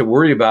don't have to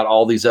worry about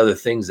all these other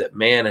things that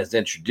man has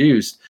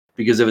introduced,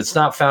 because if it's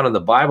not found in the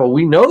Bible,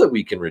 we know that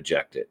we can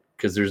reject it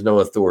because there's no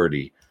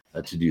authority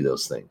to do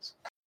those things.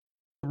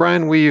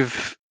 Brian,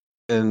 we've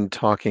been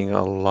talking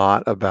a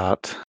lot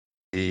about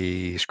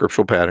the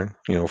scriptural pattern,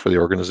 for the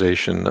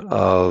organization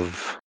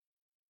of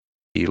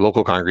the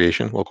local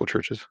congregation, local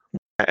churches,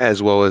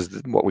 as well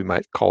as what we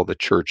might call the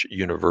church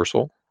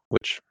universal,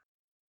 which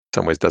in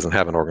some ways doesn't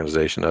have an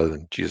organization other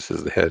than Jesus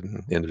is the head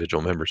and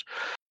individual members.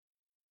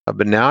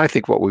 But now I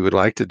think what we would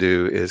like to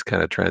do is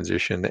kind of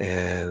transition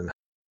and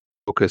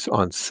focus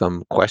on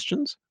some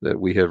questions that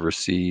we have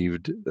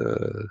received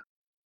the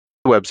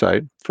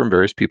website from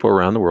various people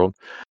around the world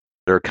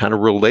that are kind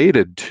of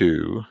related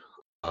to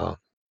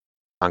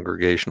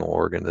congregational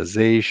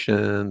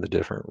organization, the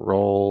different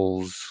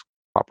roles,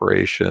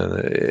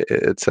 operation,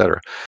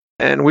 etc.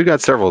 And we've got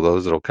several of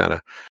those that'll kind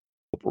of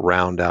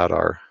round out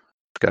our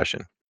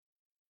discussion.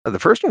 The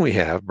first one we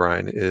have,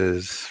 Brian,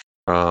 is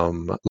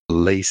from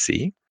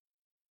Lacey,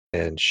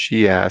 and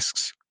she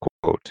asks,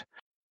 quote,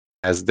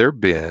 has there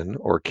been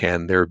or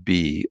can there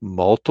be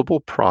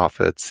multiple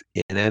prophets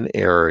in an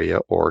area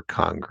or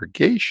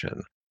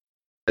congregation,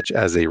 such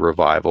as a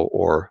revival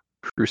or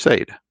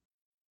crusade?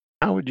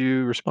 How would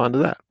you respond to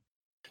that?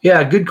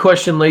 Yeah, good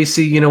question,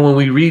 Lacey. When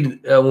we read,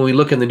 when we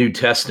look in the New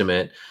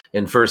Testament,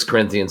 in 1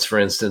 Corinthians, for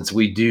instance,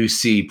 we do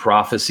see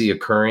prophecy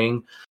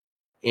occurring.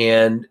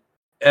 And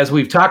as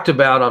we've talked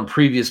about on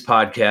previous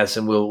podcasts,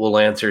 and we'll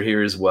answer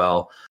here as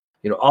well,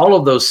 all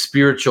of those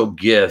spiritual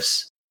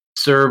gifts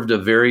served a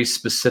very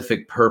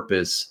specific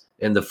purpose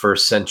in the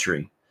first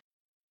century.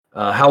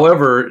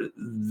 However,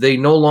 they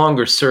no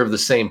longer serve the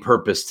same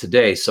purpose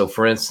today. So,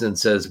 for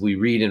instance, as we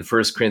read in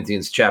 1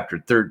 Corinthians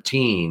chapter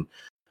 13,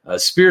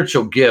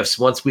 spiritual gifts,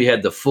 once we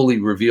had the fully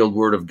revealed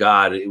word of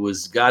God, it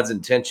was God's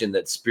intention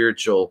that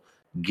spiritual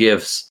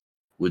gifts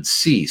would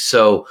cease.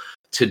 So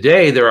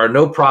today, there are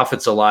no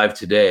prophets alive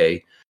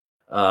today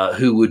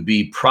who would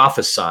be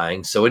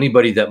prophesying. So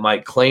anybody that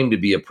might claim to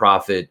be a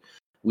prophet,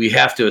 we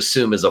have to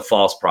assume is a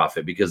false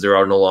prophet because there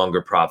are no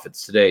longer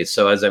prophets today.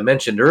 So as I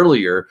mentioned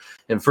earlier,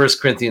 in 1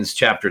 Corinthians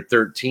chapter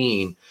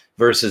 13,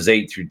 verses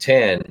 8 through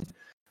 10,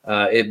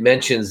 it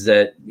mentions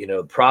that,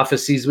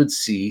 prophecies would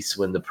cease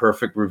when the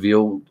perfect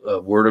revealed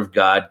word of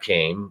God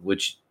came,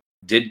 which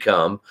did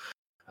come.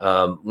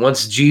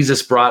 Once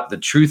Jesus brought the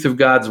truth of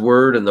God's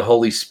word and the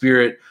Holy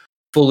Spirit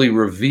fully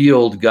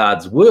revealed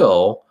God's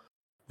will,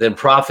 then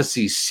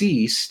prophecy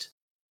ceased.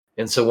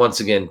 And so once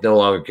again, no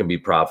longer can be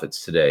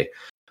prophets today.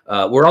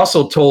 We're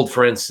also told,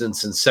 for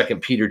instance, in 2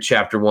 Peter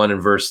chapter 1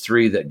 and verse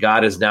 3, that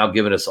God has now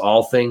given us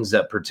all things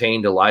that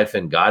pertain to life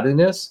and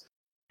godliness.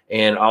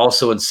 And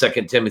also in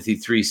 2 Timothy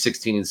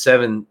 3:16 and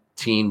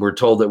 17, we're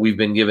told that we've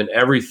been given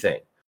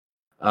everything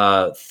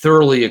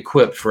thoroughly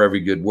equipped for every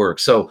good work.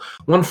 So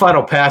one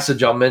final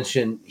passage I'll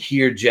mention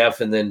here,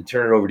 Jeff, and then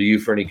turn it over to you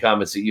for any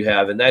comments that you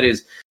have. And that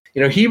is,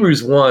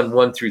 Hebrews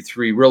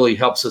 1:1-3 really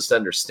helps us to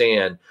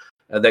understand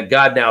that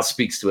God now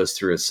speaks to us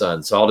through his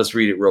son. So I'll just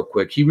read it real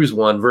quick. Hebrews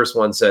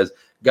 1:1 says,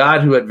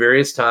 God, who at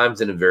various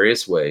times and in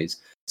various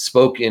ways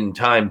spoke in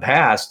time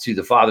past to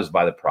the fathers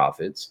by the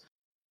prophets,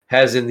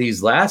 has in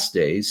these last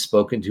days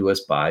spoken to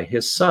us by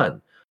his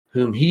son,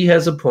 whom he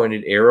has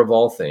appointed heir of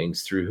all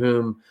things, through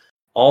whom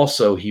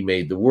also he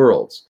made the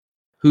worlds,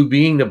 who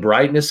being the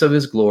brightness of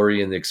his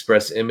glory and the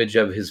express image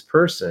of his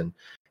person,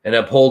 and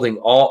upholding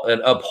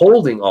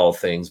all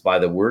things by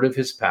the word of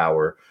his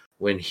power,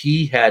 when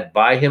he had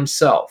by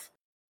himself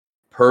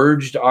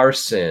purged our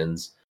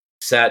sins,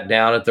 sat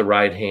down at the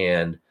right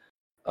hand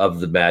of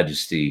the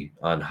majesty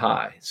on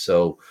high.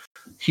 So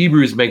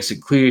Hebrews makes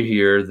it clear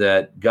here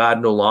that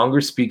God no longer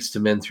speaks to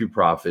men through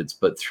prophets,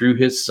 but through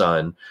his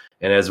son.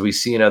 And as we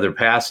see in other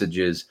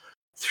passages,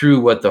 through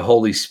what the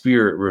Holy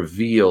Spirit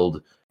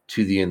revealed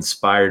to the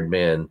inspired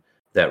men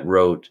that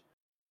wrote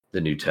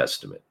the New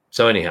Testament.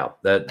 So anyhow,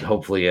 that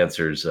hopefully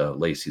answers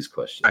Lacey's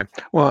question. Right.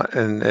 Well,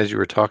 and as you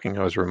were talking,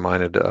 I was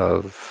reminded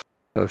of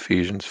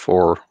Ephesians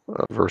 4,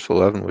 verse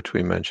 11, which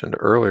we mentioned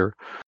earlier,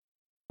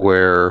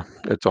 where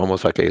it's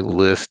almost like a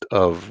list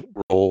of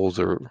roles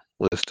or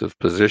list of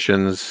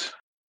positions.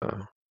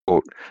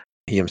 Quote,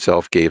 he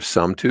himself gave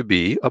some to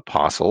be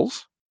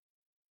apostles,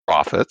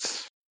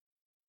 prophets,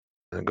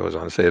 and it goes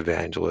on to say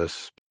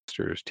evangelists,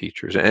 pastors,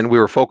 teachers. And we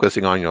were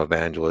focusing on,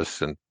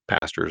 evangelists and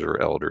pastors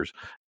or elders,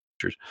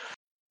 teachers.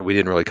 We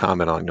didn't really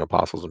comment on,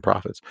 apostles and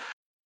prophets.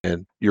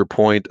 And your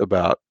point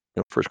about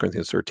 1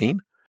 Corinthians 13,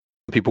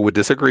 people would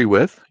disagree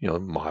with,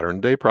 modern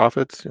day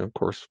prophets, of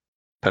course,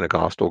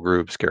 Pentecostal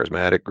groups,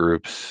 charismatic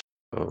groups,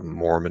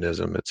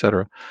 Mormonism,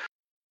 etc.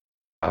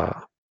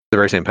 The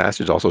very same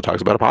passage also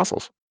talks about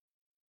apostles.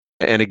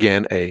 And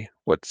again,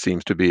 what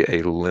seems to be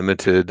a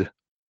limited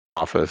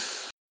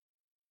office,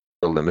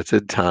 a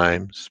limited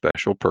time,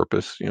 special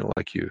purpose,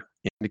 like you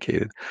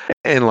indicated.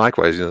 And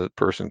likewise, the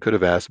person could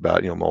have asked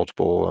about,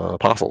 multiple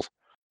apostles.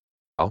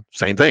 Well,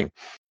 same thing.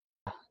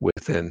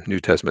 Within New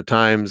Testament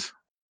times,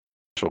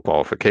 special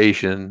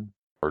qualification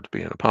or to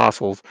be an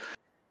apostles. In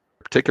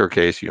a particular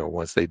case,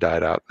 once they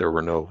died out, there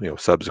were no,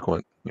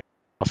 subsequent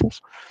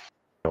apostles.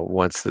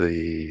 Once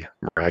the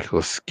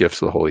miraculous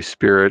gifts of the Holy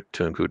Spirit,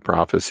 to include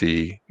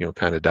prophecy,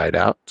 kind of died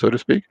out, so to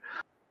speak.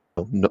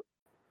 No,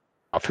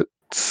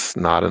 it's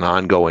not an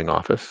ongoing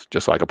office,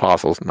 just like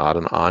apostles, not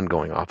an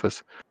ongoing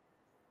office.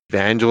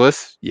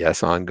 Evangelists,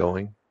 yes,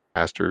 ongoing.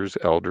 Pastors,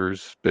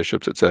 elders,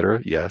 bishops,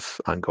 etc., yes.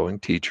 Ongoing.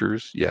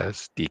 Teachers,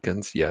 yes.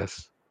 Deacons,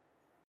 yes.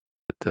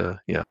 But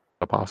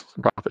apostles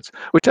and prophets,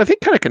 which I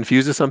think kind of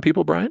confuses some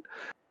people, Brian.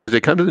 They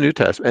come to the New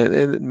Testament,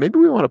 and maybe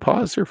we want to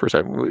pause here for a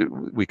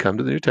second. We come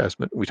to the New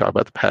Testament. We talk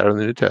about the pattern of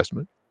the New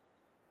Testament.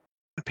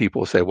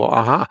 People say,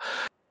 well,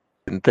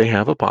 didn't they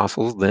have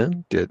apostles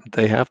then? Didn't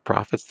they have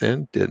prophets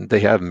then? Didn't they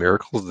have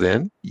miracles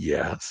then?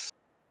 Yes.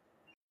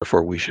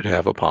 Therefore, we should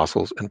have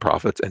apostles and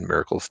prophets and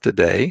miracles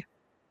today.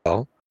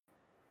 Well,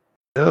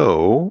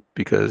 no,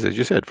 because as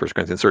you said, 1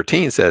 Corinthians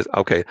 13 says,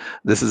 okay,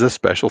 this is a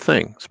special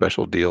thing,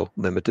 special deal,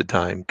 limited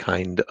time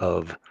kind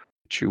of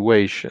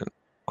situation,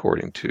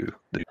 according to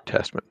the New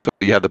Testament. So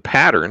you have the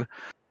pattern,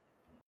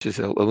 which is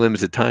a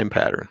limited time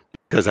pattern,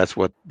 because that's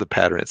what the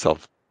pattern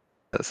itself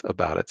says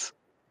about itself.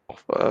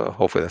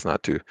 Hopefully that's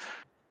not too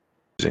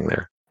confusing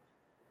there.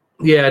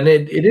 Yeah, and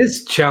it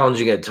is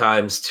challenging at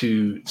times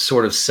to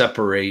sort of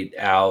separate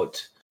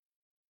out,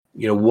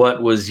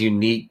 what was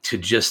unique to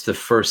just the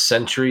first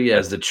century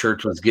as the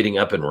church was getting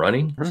up and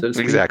running, so to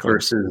speak, exactly,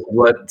 versus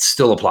what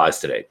still applies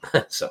today.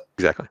 So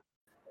exactly.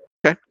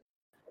 Okay,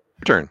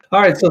 your turn.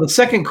 All right, so the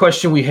second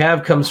question we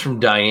have comes from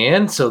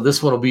Diane. So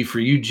this one will be for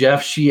you,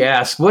 Jeff. She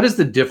asked, what is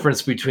the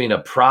difference between a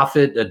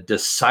prophet, a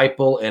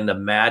disciple, and a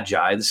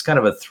magi? This is kind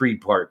of a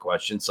three-part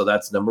question. So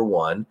that's number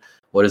one.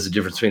 What is the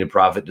difference between a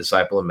prophet,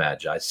 disciple, and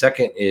magi?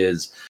 Second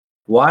is,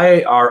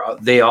 why are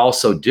they all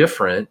so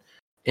different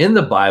in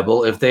the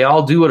Bible if they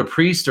all do what a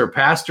priest or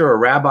pastor or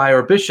rabbi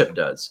or bishop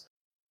does?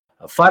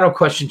 A final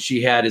question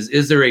she had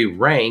is there a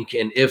rank?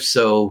 And if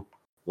so,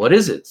 what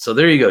is it? So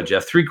there you go,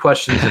 Jeff. Three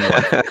questions in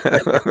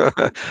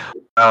one.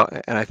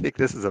 And I think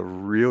this is a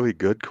really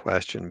good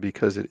question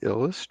because it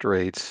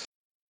illustrates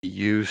the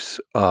use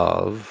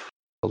of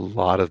a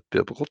lot of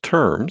biblical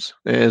terms.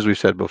 As we've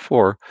said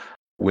before,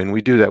 when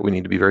we do that, we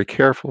need to be very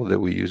careful that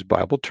we use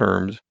Bible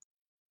terms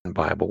in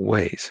Bible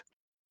ways.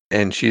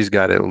 And she's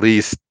got at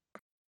least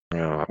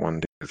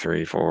 1, 2,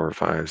 3, 4,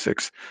 5,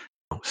 6,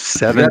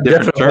 7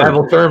 different terms.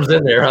 Bible terms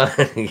in there,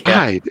 huh? Yeah.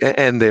 Right.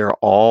 And they're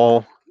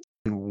all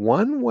in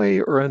one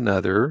way or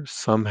another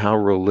somehow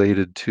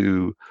related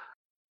to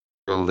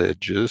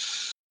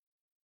religious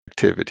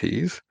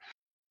activities.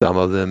 Some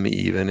of them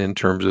even in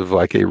terms of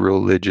like a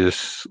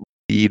religious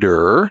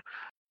leader.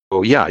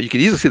 Oh yeah, you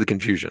can easily see the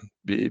confusion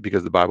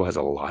because the Bible has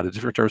a lot of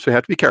different terms, so you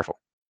have to be careful.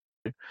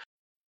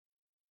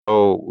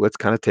 So let's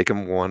kind of take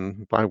them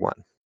one by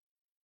one.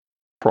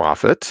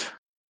 Prophet,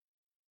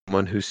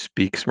 someone who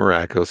speaks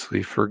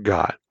miraculously for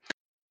God.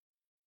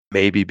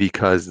 maybe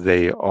because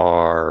they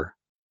are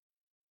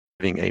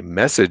giving a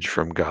message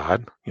from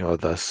God,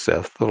 thus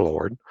saith the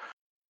Lord,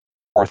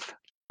 forth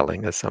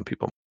telling, as some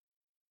people,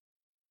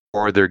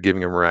 or they're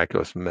giving a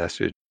miraculous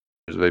message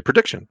as a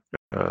prediction,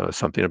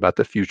 something about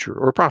the future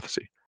or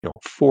prophecy,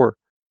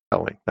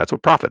 foretelling. That's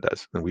what prophet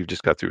does. And we've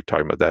just got through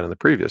talking about that in the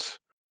previous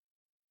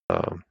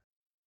um,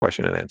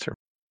 question and answer.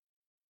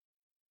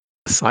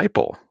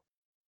 Disciple,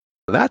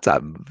 that's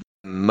a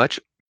much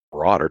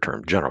broader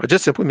term, general. It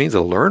just simply means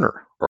a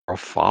learner or a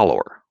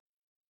follower,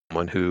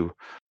 someone who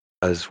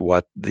does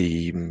what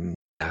the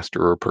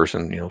master or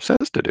person,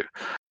 says to do.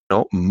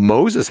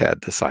 Moses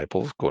had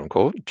disciples, quote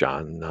unquote,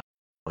 John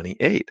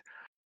 28.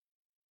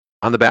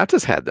 John the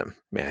Baptist had them,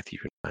 Matthew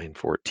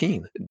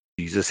 9:14.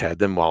 Jesus had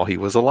them while he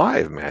was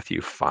alive,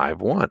 Matthew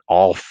 5:1.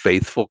 All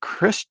faithful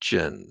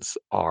Christians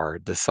are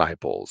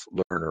disciples,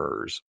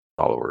 learners,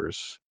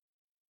 followers,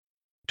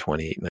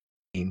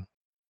 28:19,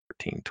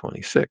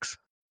 13:26.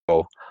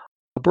 So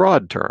a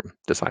broad term,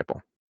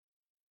 disciple.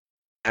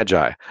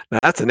 Magi. Now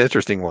that's an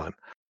interesting one.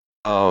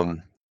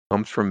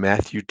 Comes from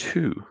Matthew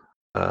 2.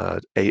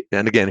 8,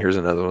 and again, here's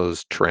another one of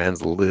those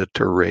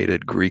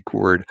transliterated Greek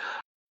word,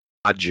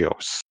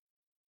 agios,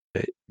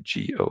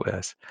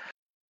 G-O-S.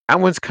 That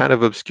one's kind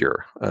of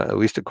obscure, at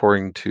least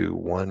according to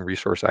one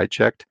resource I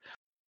checked.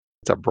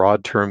 It's a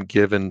broad term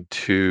given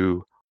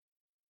to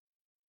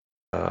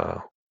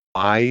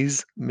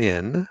wise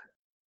men,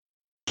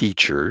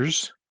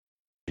 teachers,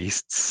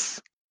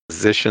 priests,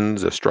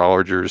 physicians,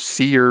 astrologers,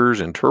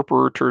 seers,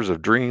 interpreters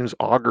of dreams,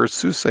 augurs,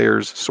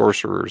 soothsayers,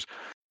 sorcerers.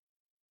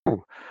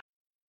 Ooh,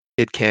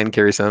 it can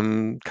carry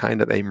some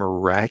kind of a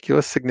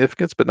miraculous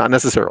significance, but not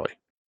necessarily.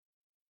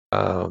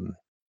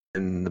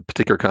 In the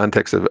particular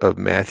context of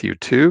Matthew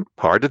 2,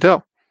 hard to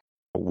tell.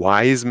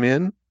 Wise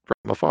men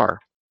from afar.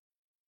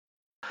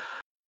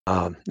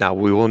 Now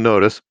we will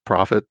notice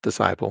prophet,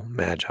 disciple,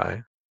 magi.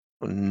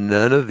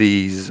 None of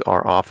these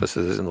are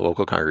offices in the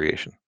local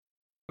congregation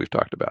we've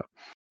talked about.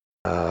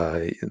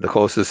 The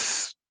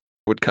closest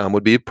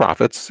would be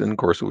prophets, and of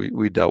course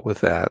we dealt with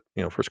that,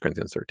 1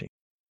 Corinthians 13.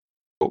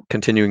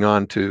 Continuing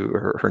on to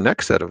her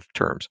next set of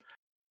terms,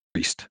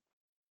 priest.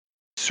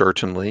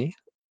 Certainly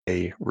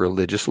a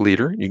religious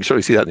leader. You can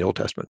certainly see that in the Old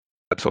Testament.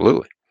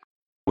 Absolutely.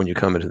 When you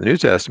come into the New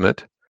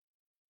Testament, at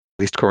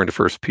least according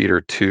to 1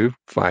 Peter 2,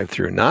 5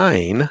 through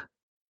 9,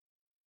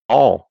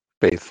 all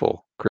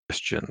faithful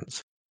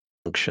Christians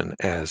function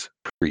as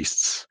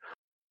priests,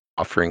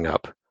 offering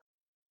up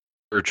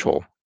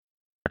spiritual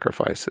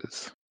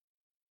sacrifices.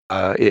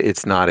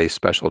 It's not a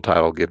special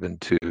title given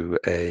to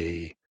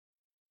a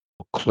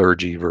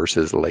clergy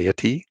versus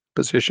laity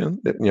position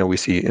that we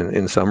see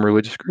in some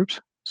religious groups.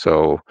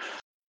 So,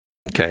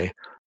 okay,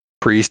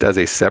 priest as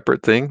a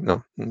separate thing,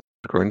 no,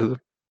 according to the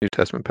New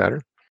Testament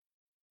pattern.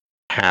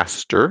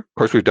 Pastor, of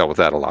course, we've dealt with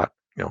that a lot.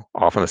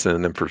 Often a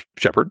synonym for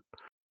shepherd,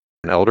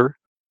 an elder,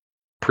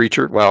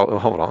 preacher. Well,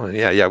 hold on,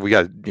 yeah, we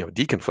got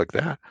deconflict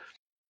that.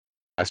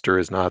 Pastor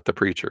is not the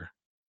preacher.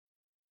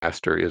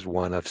 Pastor is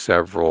one of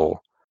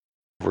several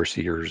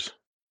overseers,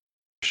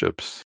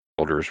 bishops,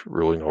 elders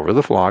ruling over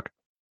the flock.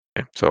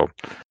 Okay, so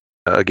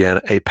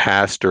again, a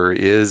pastor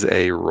is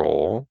a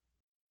role.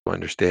 I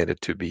understand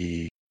it to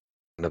be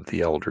one of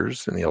the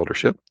elders in the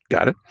eldership.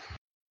 Got it.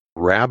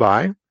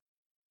 Rabbi.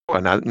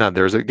 Well, now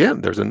there's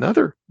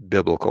another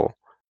biblical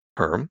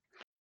term,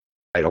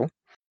 title,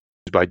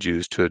 used by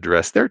Jews to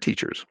address their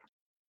teachers.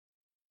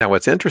 Now,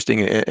 what's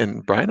interesting,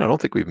 and Brian, I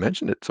don't think we've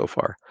mentioned it so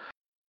far.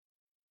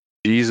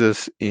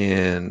 Jesus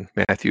in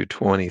Matthew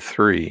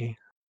 23,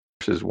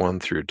 verses 1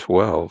 through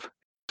 12,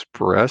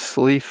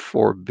 expressly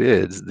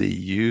forbids the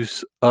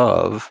use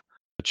of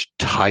such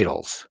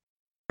titles.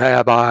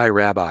 Rabbi,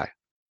 rabbi.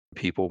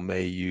 People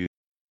may use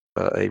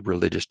a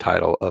religious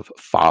title of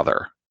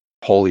father,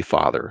 holy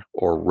father,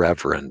 or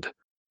reverend,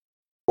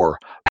 or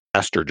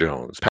Pastor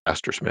Jones,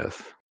 Pastor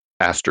Smith,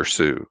 Pastor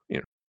Sue,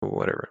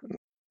 whatever.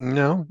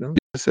 No,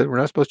 I said we're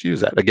not supposed to use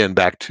that. Again,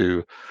 back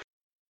to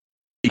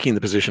seeking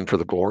the position for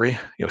the glory,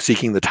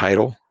 seeking the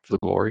title for the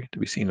glory to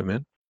be seen of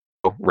men.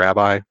 So,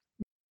 rabbi,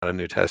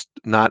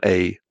 not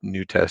a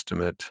New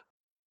Testament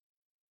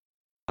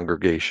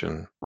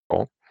congregation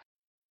role.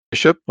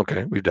 Bishop,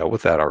 okay, we've dealt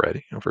with that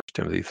already. 1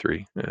 Timothy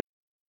 3,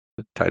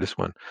 Titus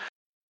 1.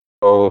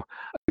 So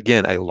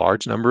again, a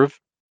large number of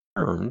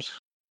terms.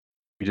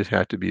 We just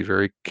have to be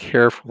very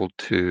careful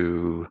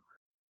to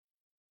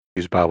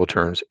use Bible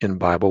terms in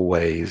Bible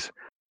ways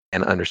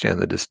and understand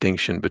the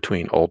distinction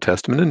between Old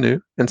Testament and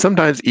New, and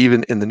sometimes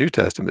even in the New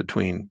Testament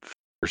between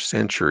first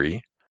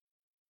century,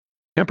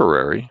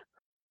 temporary,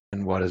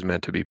 and what is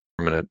meant to be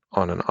permanent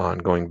on an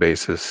ongoing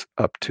basis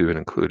up to and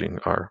including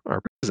our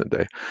present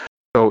day.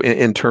 So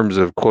in terms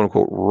of quote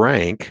unquote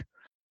rank,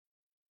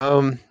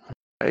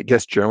 I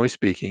guess generally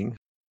speaking,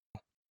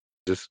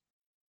 just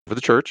for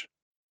the church,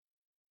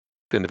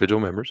 the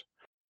individual members,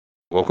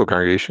 local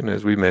congregation,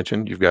 as we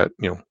mentioned, you've got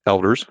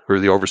elders who are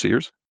the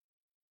overseers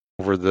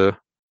over the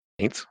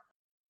saints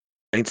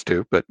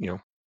too, but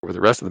over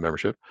the rest of the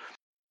membership,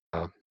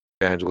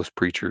 evangelists,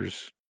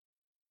 preachers,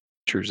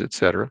 teachers,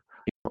 etc.,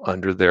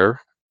 under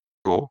their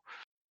rule.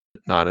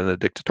 not in a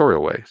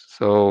dictatorial way.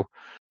 So,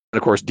 and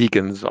of course,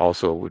 deacons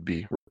also would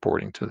be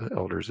reporting to the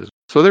elders as well.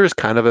 So there is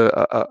kind of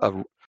I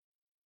don't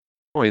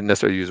want to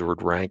necessarily use the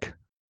word rank.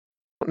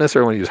 I don't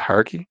necessarily want to use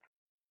hierarchy.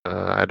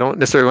 I don't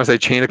necessarily want to say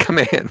chain of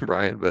command,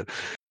 Brian, but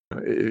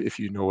if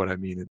you know what I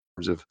mean in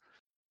terms of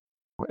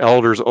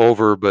elders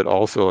over, but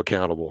also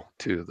accountable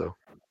to the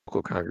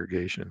local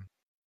congregation.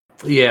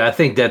 Yeah, I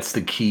think that's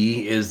the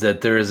key, is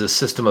that there is a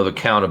system of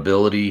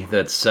accountability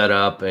that's set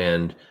up,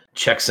 and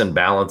checks and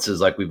balances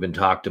like we've been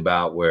talked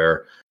about,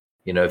 where,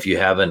 if you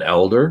have an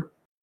elder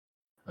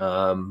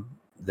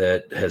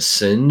that has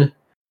sinned,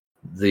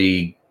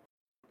 the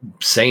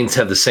saints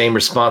have the same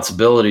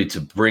responsibility to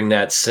bring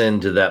that sin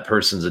to that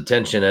person's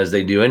attention as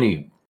they do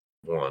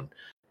anyone.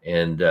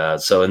 And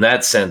so in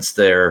that sense,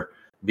 there,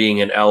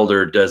 being an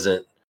elder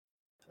doesn't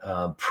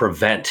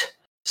prevent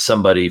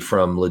somebody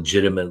from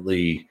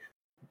legitimately,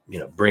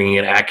 bringing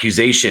an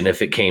accusation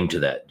if it came to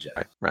that,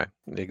 Jeff. Right,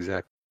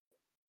 exactly.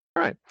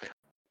 All right,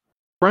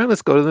 Brian,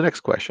 let's go to the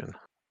next question.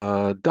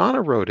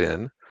 Donna wrote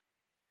in 1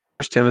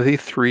 Timothy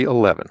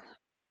 3:11.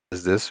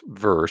 Does this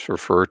verse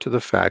refer to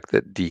the fact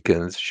that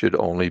deacons should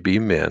only be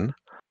men,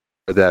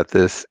 or that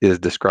this is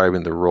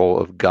describing the role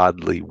of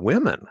godly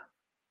women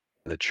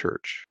in the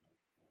church?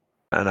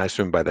 And I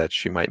assume by that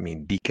she might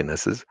mean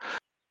deaconesses.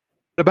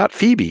 What about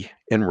Phoebe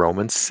in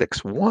Romans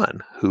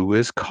 6:1, who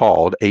is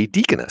called a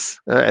deaconess,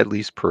 at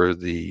least per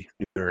the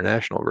New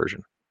International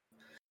Version?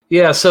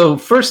 Yeah, so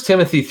 1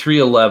 Timothy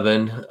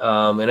 3:11,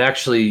 and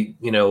actually,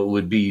 it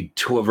would be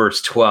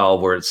verse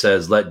 12, where it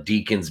says, "Let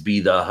deacons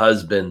be the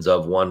husbands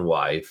of one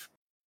wife,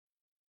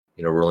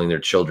 ruling their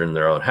children in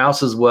their own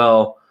house as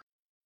well."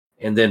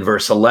 And then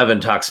verse 11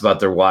 talks about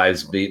their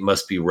wives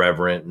must be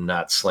reverent and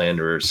not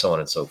slanderers, so on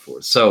and so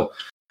forth. So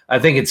I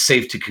think it's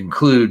safe to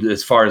conclude,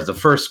 as far as the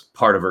first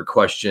part of her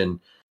question,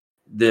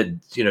 that,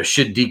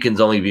 should deacons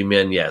only be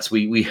men? Yes,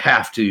 we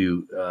have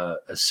to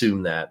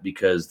assume that,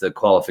 because the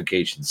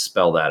qualifications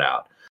spell that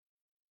out.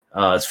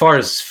 As far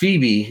as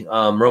Phoebe,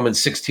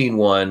 Romans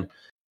 16:1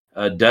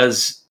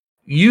 does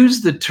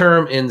use the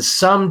term in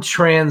some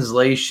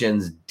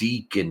translations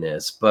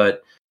deaconess,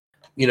 but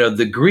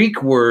the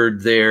Greek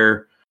word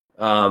there,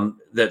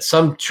 that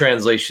some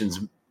translations,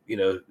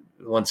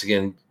 once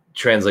again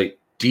translate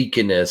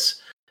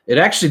deaconess, it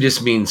actually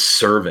just means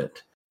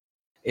servant.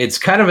 It's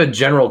kind of a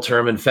general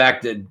term. In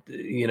fact,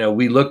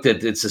 we looked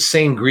at, it's the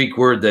same Greek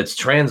word that's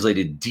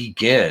translated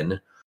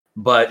deacon,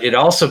 but it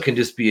also can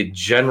just be a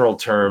general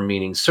term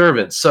meaning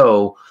servant.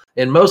 So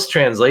in most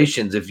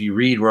translations, if you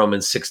read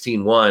Romans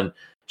 16:1,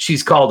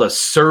 she's called a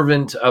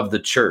servant of the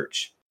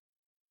church.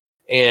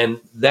 And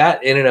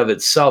that in and of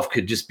itself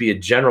could just be a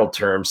general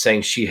term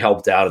saying she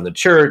helped out in the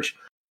church,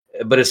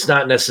 but it's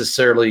not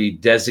necessarily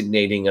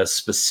designating a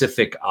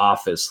specific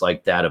office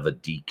like that of a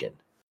deacon.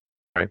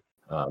 Right.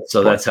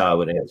 So that's how I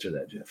would answer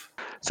that, Jeff.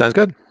 Sounds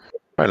good. All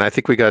right, and I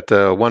think we got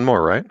one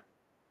more, right?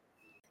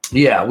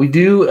 Yeah, we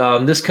do.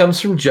 This comes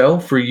from Joe.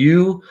 For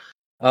you,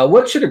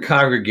 what should a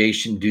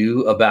congregation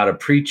do about a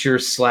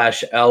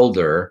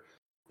preacher/elder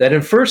that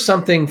infers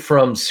something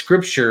from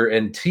Scripture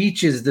and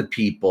teaches the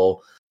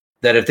people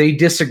that if they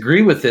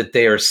disagree with it,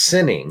 they are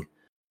sinning?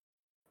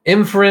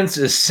 Inference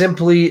is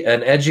simply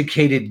an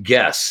educated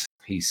guess,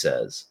 he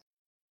says.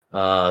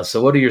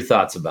 So what are your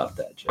thoughts about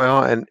that, Jeff?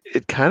 Well, and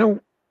it kind of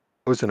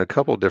goes in a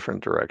couple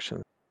different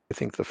directions. I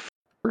think the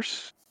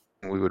first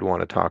thing we would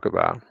want to talk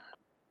about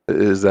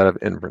is that of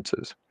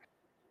inferences.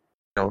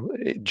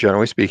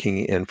 Generally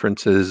speaking,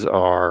 inferences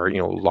are,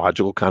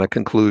 logical kind of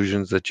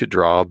conclusions that you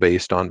draw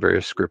based on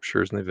various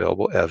scriptures and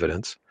available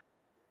evidence.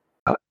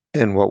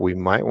 And what we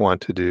might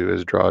want to do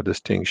is draw a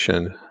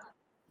distinction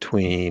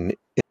between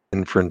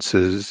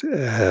inferences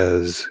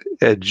as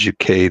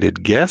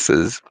educated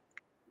guesses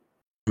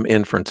from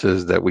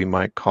inferences that we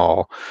might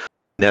call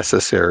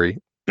necessary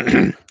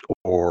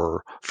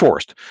or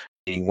forced.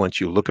 Meaning,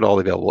 once you look at all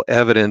the available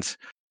evidence,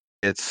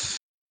 it's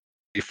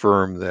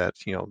affirm that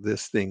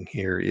this thing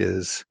here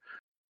is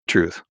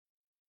truth.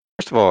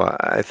 First of all,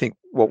 I think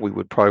what we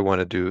would probably want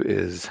to do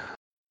is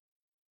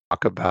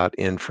talk about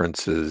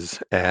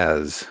inferences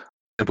as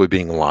simply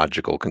being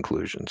logical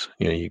conclusions.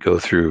 You go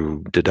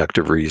through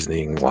deductive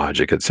reasoning,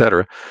 logic,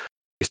 etc.,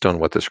 based on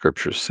what the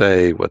scriptures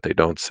say, what they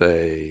don't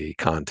say,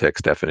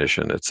 context,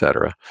 definition,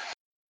 etc.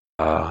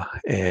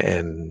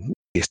 And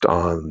based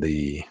on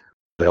the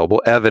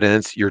available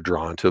evidence, you're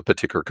drawn to a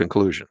particular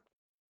conclusion.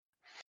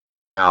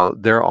 Now,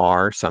 there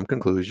are some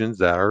conclusions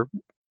that are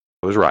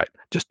was right,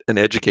 just an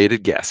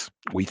educated guess.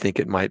 We think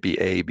it might be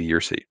A, B,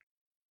 or C.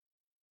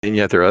 And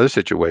yet there are other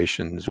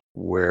situations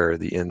where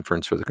the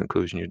inference or the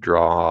conclusion you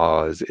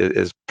draw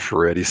is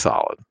pretty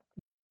solid.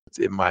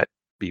 It might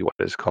be what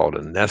is called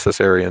a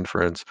necessary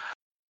inference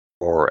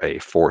or a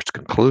forced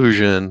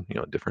conclusion,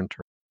 different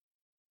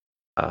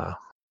terms,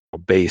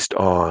 based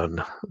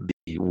on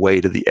the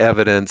weight of the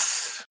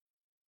evidence.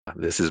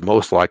 This is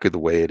most likely the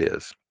way it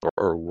is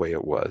or way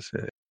it was,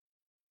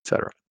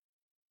 etc.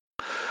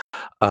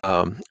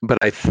 But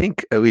I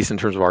think, at least in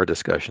terms of our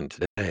discussion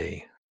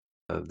today,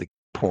 the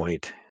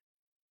point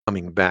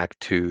coming back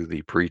to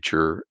the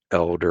preacher,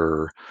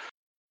 elder,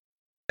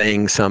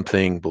 saying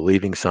something,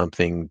 believing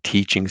something,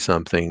 teaching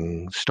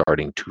something,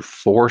 starting to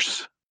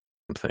force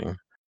something.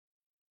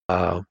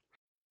 Uh,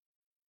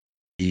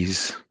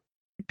 these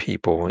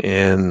people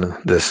in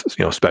this,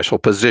 special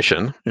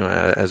position,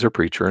 as a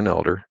preacher and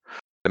elder,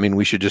 I mean,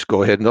 we should just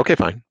go ahead and, okay,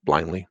 fine,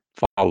 blindly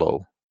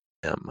follow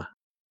them.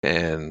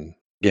 And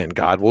again,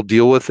 God will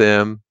deal with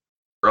them.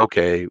 We're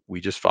okay.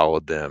 We just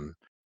followed them.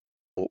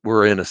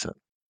 We're innocent.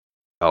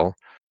 Well,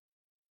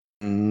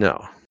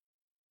 no.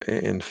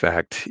 In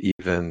fact,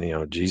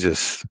 even,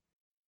 Jesus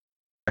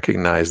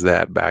recognized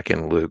that back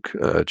in Luke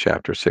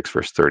chapter 6,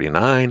 verse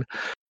 39.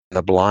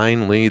 The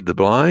blind lead the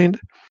blind.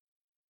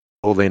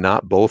 Will they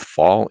not both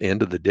fall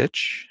into the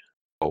ditch?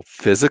 Oh,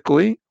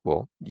 physically?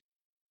 Well,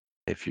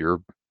 if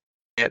you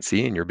can't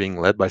see and you're being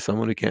led by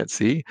someone who can't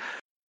see,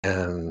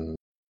 and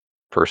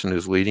person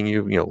who's leading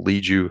you,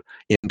 leads you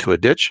into a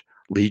ditch,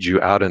 leads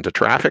you out into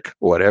traffic,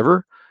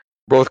 whatever,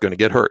 both going to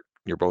get hurt.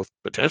 You're both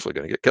potentially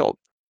going to get killed.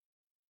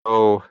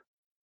 So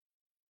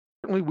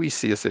certainly we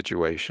see a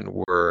situation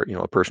where,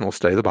 a person will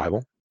study the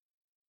Bible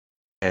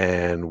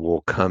and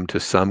will come to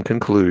some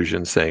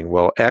conclusion saying,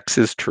 well, X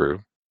is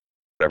true,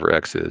 whatever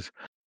X is,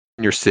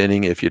 and you're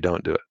sinning if you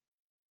don't do it.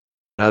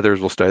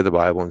 Others will study the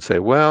Bible and say,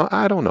 well,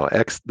 I don't know,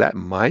 X, that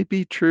might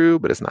be true,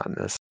 but it's not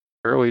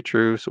necessarily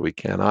true. So we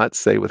cannot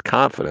say with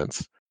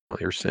confidence, well,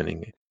 you're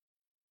sinning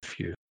if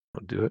you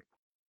don't do it.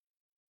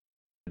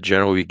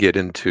 Generally, we get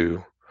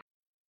into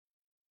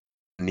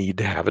need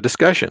to have a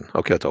discussion.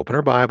 Okay, let's open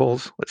our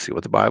Bibles. Let's see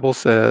what the Bible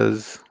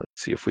says.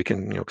 Let's see if we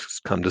can,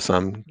 come to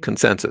some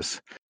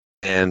consensus.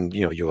 And,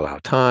 you allow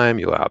time,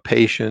 you allow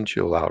patience,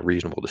 you allow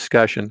reasonable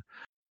discussion.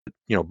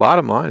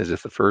 Bottom line is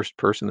if the first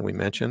person that we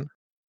mention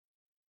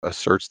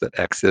asserts that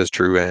X is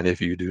true, and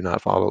if you do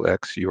not follow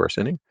X, you are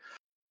sinning.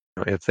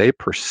 If they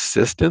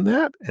persist in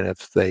that, and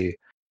if they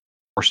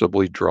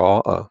forcibly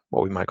draw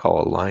what we might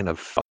call a line of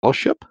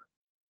fellowship,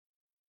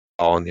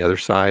 on the other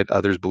side,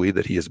 others believe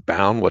that he has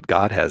bound what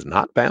God has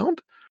not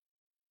bound.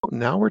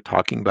 Now we're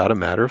talking about a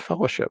matter of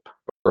fellowship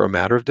or a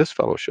matter of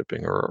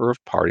disfellowshipping or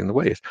of parting the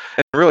ways.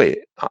 And really,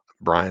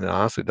 Brian, it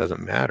honestly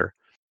doesn't matter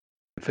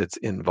if it's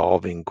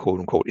involving quote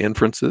unquote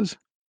inferences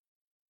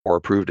or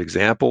approved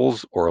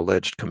examples or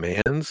alleged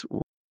commands,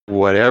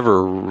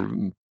 whatever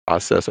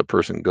process a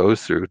person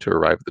goes through to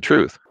arrive at the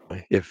truth.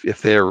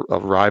 If they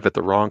arrive at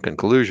the wrong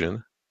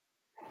conclusion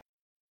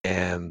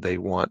and they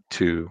want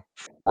to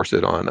force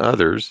it on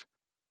others,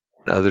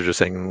 and others are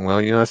saying,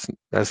 well,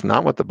 that's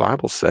not what the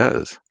Bible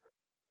says.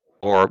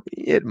 Or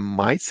it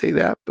might say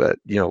that, but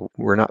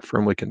we're not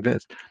firmly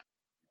convinced.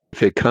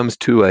 If it comes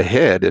to a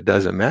head, it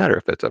doesn't matter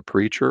if it's a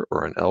preacher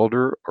or an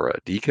elder or a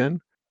deacon,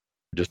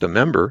 just a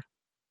member.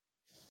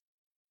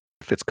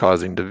 If it's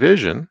causing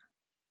division,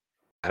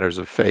 matters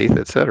of faith,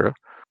 etc.,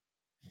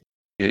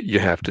 you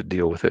have to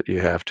deal with it. You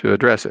have to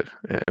address it,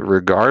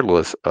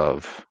 regardless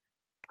of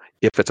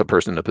if it's a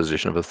person in a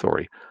position of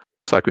authority.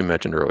 It's like we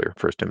mentioned earlier,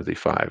 1 Timothy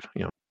 5,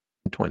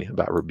 20,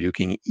 about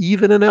rebuking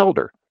even an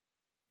elder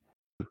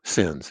who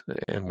sins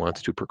and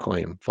wants to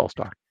proclaim false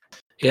doctrine.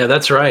 Yeah,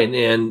 that's right.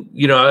 And,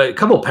 a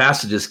couple of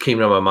passages came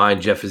to my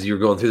mind, Jeff, as you were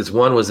going through this.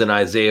 One was in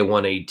Isaiah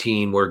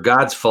 118, where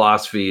God's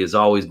philosophy has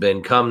always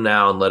been, come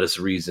now and let us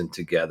reason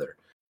together.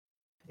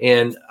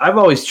 And I've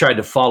always tried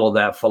to follow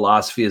that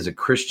philosophy as a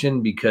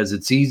Christian because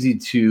it's easy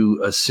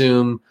to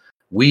assume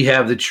we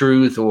have the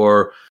truth,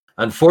 or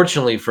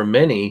unfortunately for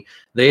many,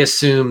 they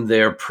assume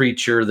their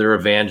preacher, their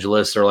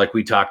evangelist, or like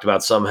we talked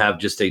about, some have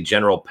just a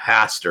general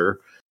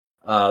pastor.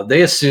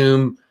 They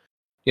assume,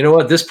 you know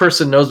what, this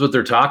person knows what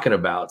they're talking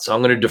about, so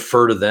I'm going to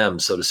defer to them,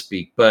 so to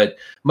speak. But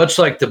much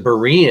like the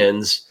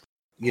Bereans,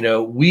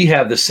 we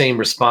have the same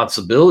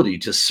responsibility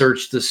to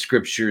search the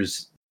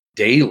scriptures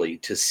daily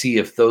to see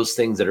if those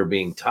things that are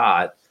being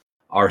taught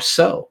are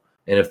so.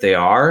 And if they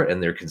are,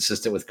 and they're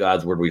consistent with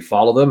God's word, we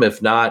follow them.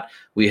 If not,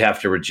 we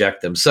have to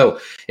reject them. So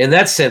in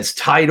that sense,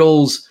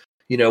 titles,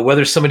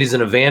 whether somebody's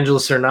an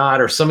evangelist or not,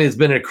 or somebody that's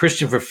been a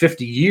Christian for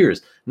 50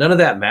 years, none of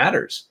that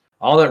matters.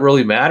 All that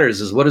really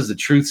matters is, what does the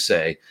truth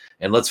say?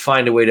 And let's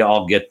find a way to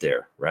all get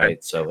there,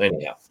 right? So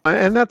anyhow.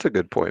 And that's a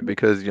good point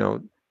because,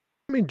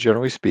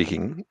 generally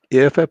speaking,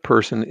 if a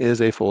person is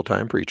a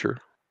full-time preacher,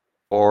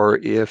 or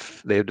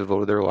if they've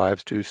devoted their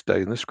lives to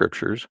studying the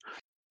scriptures,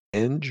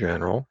 in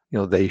general,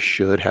 they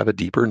should have a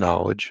deeper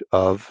knowledge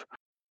of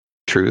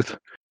truth,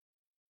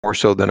 more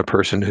so than a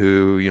person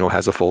who,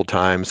 has a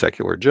full-time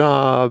secular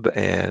job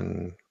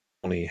and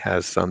only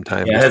has some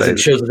time to hasn't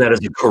study. chosen that as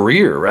a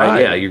career,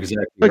 right? Yeah, you're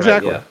exactly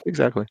right. Yeah.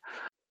 Exactly.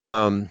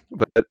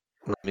 But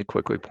let me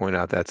quickly point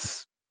out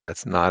that's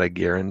not a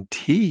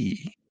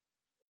guarantee,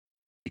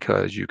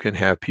 because you can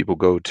have people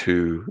go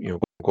to,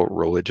 quote,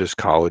 religious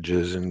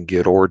colleges and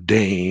get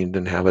ordained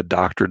and have a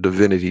doctor of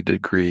divinity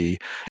degree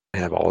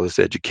and have all this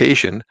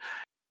education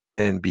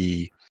and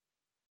be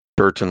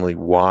certainly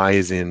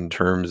wise in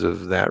terms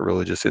of that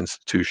religious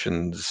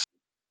institution's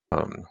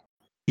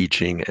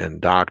teaching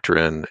and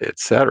doctrine,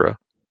 etc.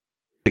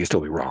 They can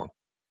still be wrong.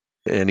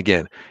 And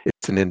again,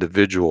 it's an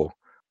individual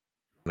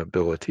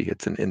ability.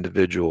 It's an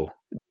individual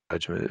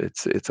judgment.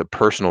 It's a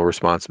personal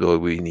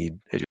responsibility. We need,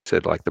 as you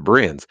said, like the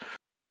Bereans,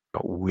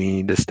 we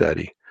need to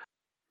study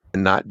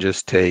and not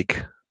just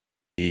take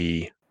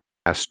the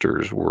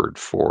pastor's word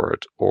for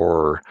it,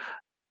 or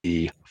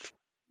the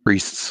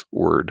priest's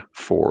word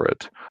for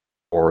it,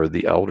 or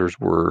the elder's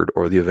word,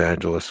 or the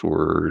evangelist's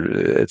word,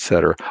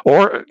 etc.,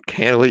 or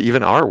candidly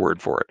even our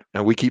word for it.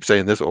 And we keep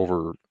saying this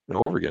over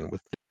and over again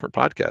with different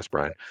podcasts,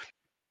 Brian.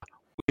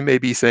 We may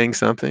be saying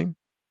something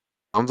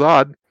sounds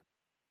odd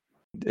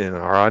in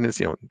our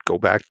audience. Go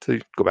back to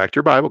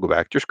your Bible, go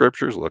back to your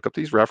scriptures, look up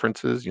these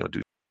references.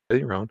 Do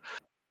your own.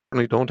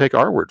 And don't take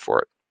our word for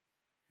it.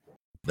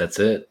 That's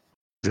it.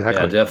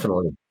 Exactly. Yeah,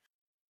 definitely.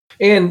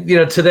 And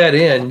to that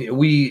end,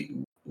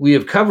 we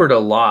have covered a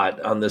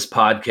lot on this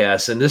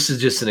podcast, and this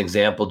is just an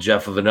example,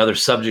 Jeff, of another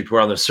subject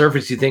where on the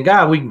surface you think,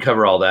 we can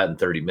cover all that in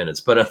 30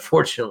 minutes. But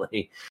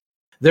unfortunately,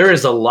 there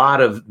is a lot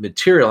of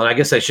material, and I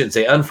guess I shouldn't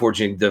say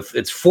unfortunate.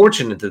 It's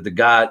fortunate that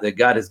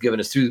God has given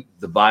us through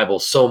the Bible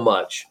so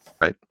much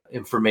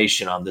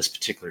information on this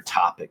particular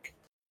topic.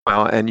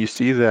 Well, and you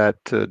see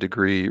that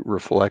degree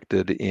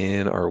reflected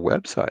in our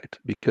website,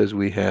 because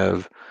we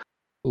have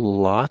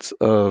lots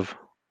of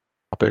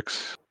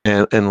topics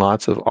and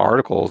lots of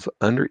articles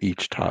under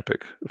each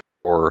topic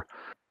for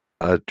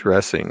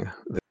addressing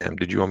them.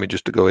 Did you want me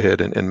just to go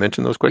ahead and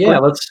mention those quickly?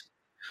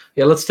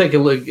 Let's take a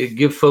look.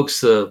 Give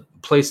folks a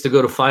place to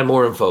go to find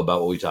more info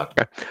about what we talked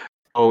about. Okay.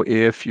 So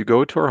if you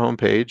go to our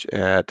homepage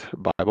at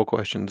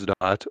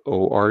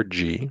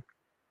biblequestions.org,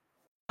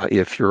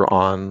 if you're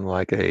on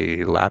like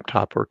a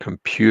laptop or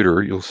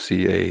computer, you'll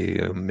see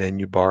a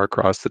menu bar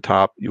across the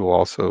top. You'll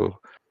also,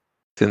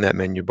 in that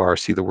menu bar,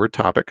 see the word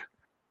topic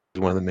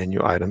as one of the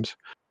menu items.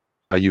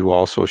 You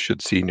also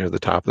should see near the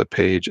top of the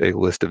page a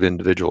list of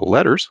individual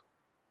letters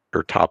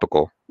or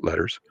topical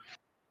letters.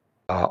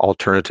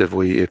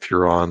 Alternatively, if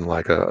you're on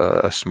like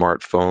a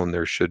smartphone,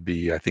 there should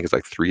be, I think it's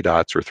like 3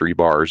 dots or 3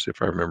 bars,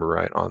 if I remember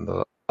right, on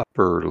the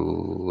upper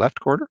left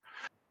corner.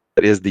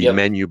 That is the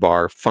menu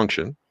bar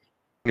function.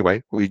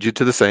 Anyway, lead you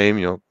to the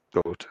same, go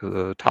to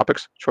the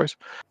topics choice.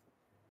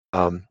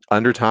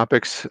 Under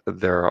topics,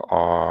 there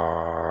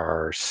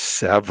are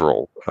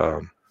several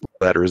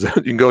letters that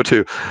you can go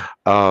to.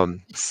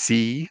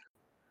 C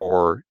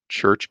for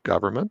church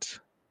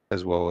government,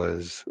 as well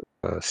as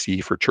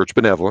C for church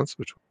benevolence,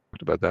 which we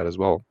talked about that as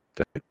well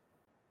today.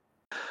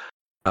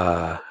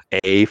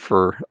 A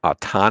for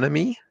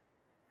autonomy,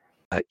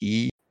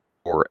 E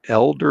for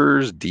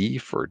elders, D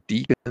for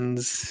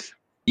deacons,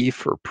 E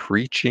for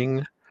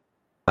preaching,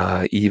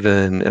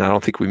 even, and I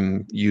don't think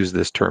we use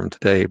this term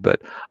today,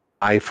 but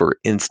I for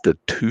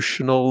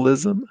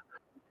institutionalism,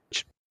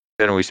 which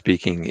generally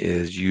speaking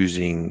is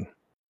using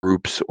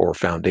groups or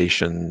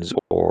foundations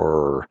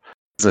or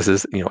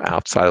businesses,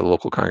 outside of the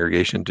local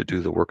congregation to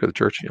do the work of the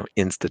church,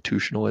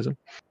 institutionalism,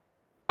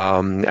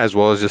 as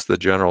well as just the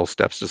general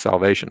steps to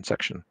salvation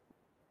section.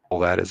 All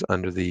that is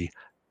under the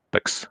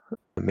topics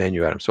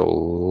menu item. So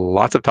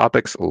lots of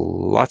topics,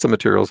 lots of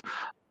materials,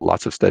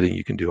 lots of studying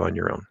you can do on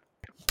your own.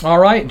 All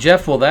right,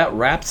 Jeff, well, that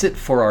wraps it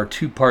for our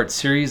 2-part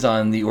series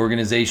on the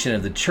organization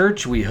of the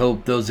church. We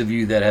hope those of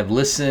you that have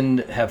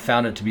listened have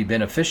found it to be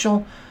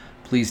beneficial.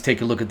 Please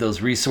take a look at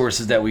those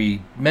resources that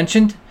we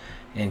mentioned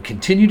and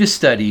continue to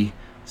study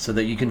so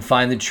that you can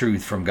find the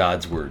truth from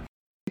God's Word.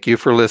 Thank you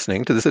for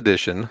listening to this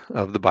edition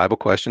of the Bible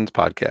Questions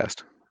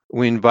podcast.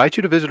 We invite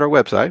you to visit our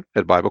website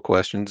at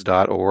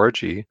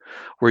biblequestions.org,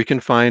 where you can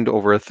find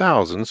over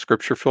 1,000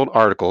 scripture-filled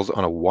articles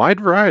on a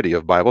wide variety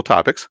of Bible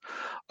topics,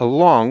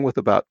 along with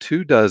about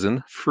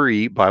 24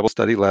 free Bible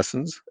study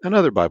lessons and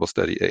other Bible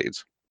study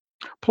aids.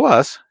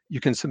 Plus,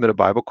 you can submit a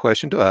Bible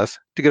question to us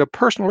to get a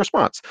personal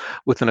response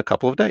within a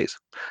couple of days.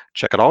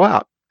 Check it all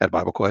out at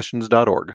biblequestions.org.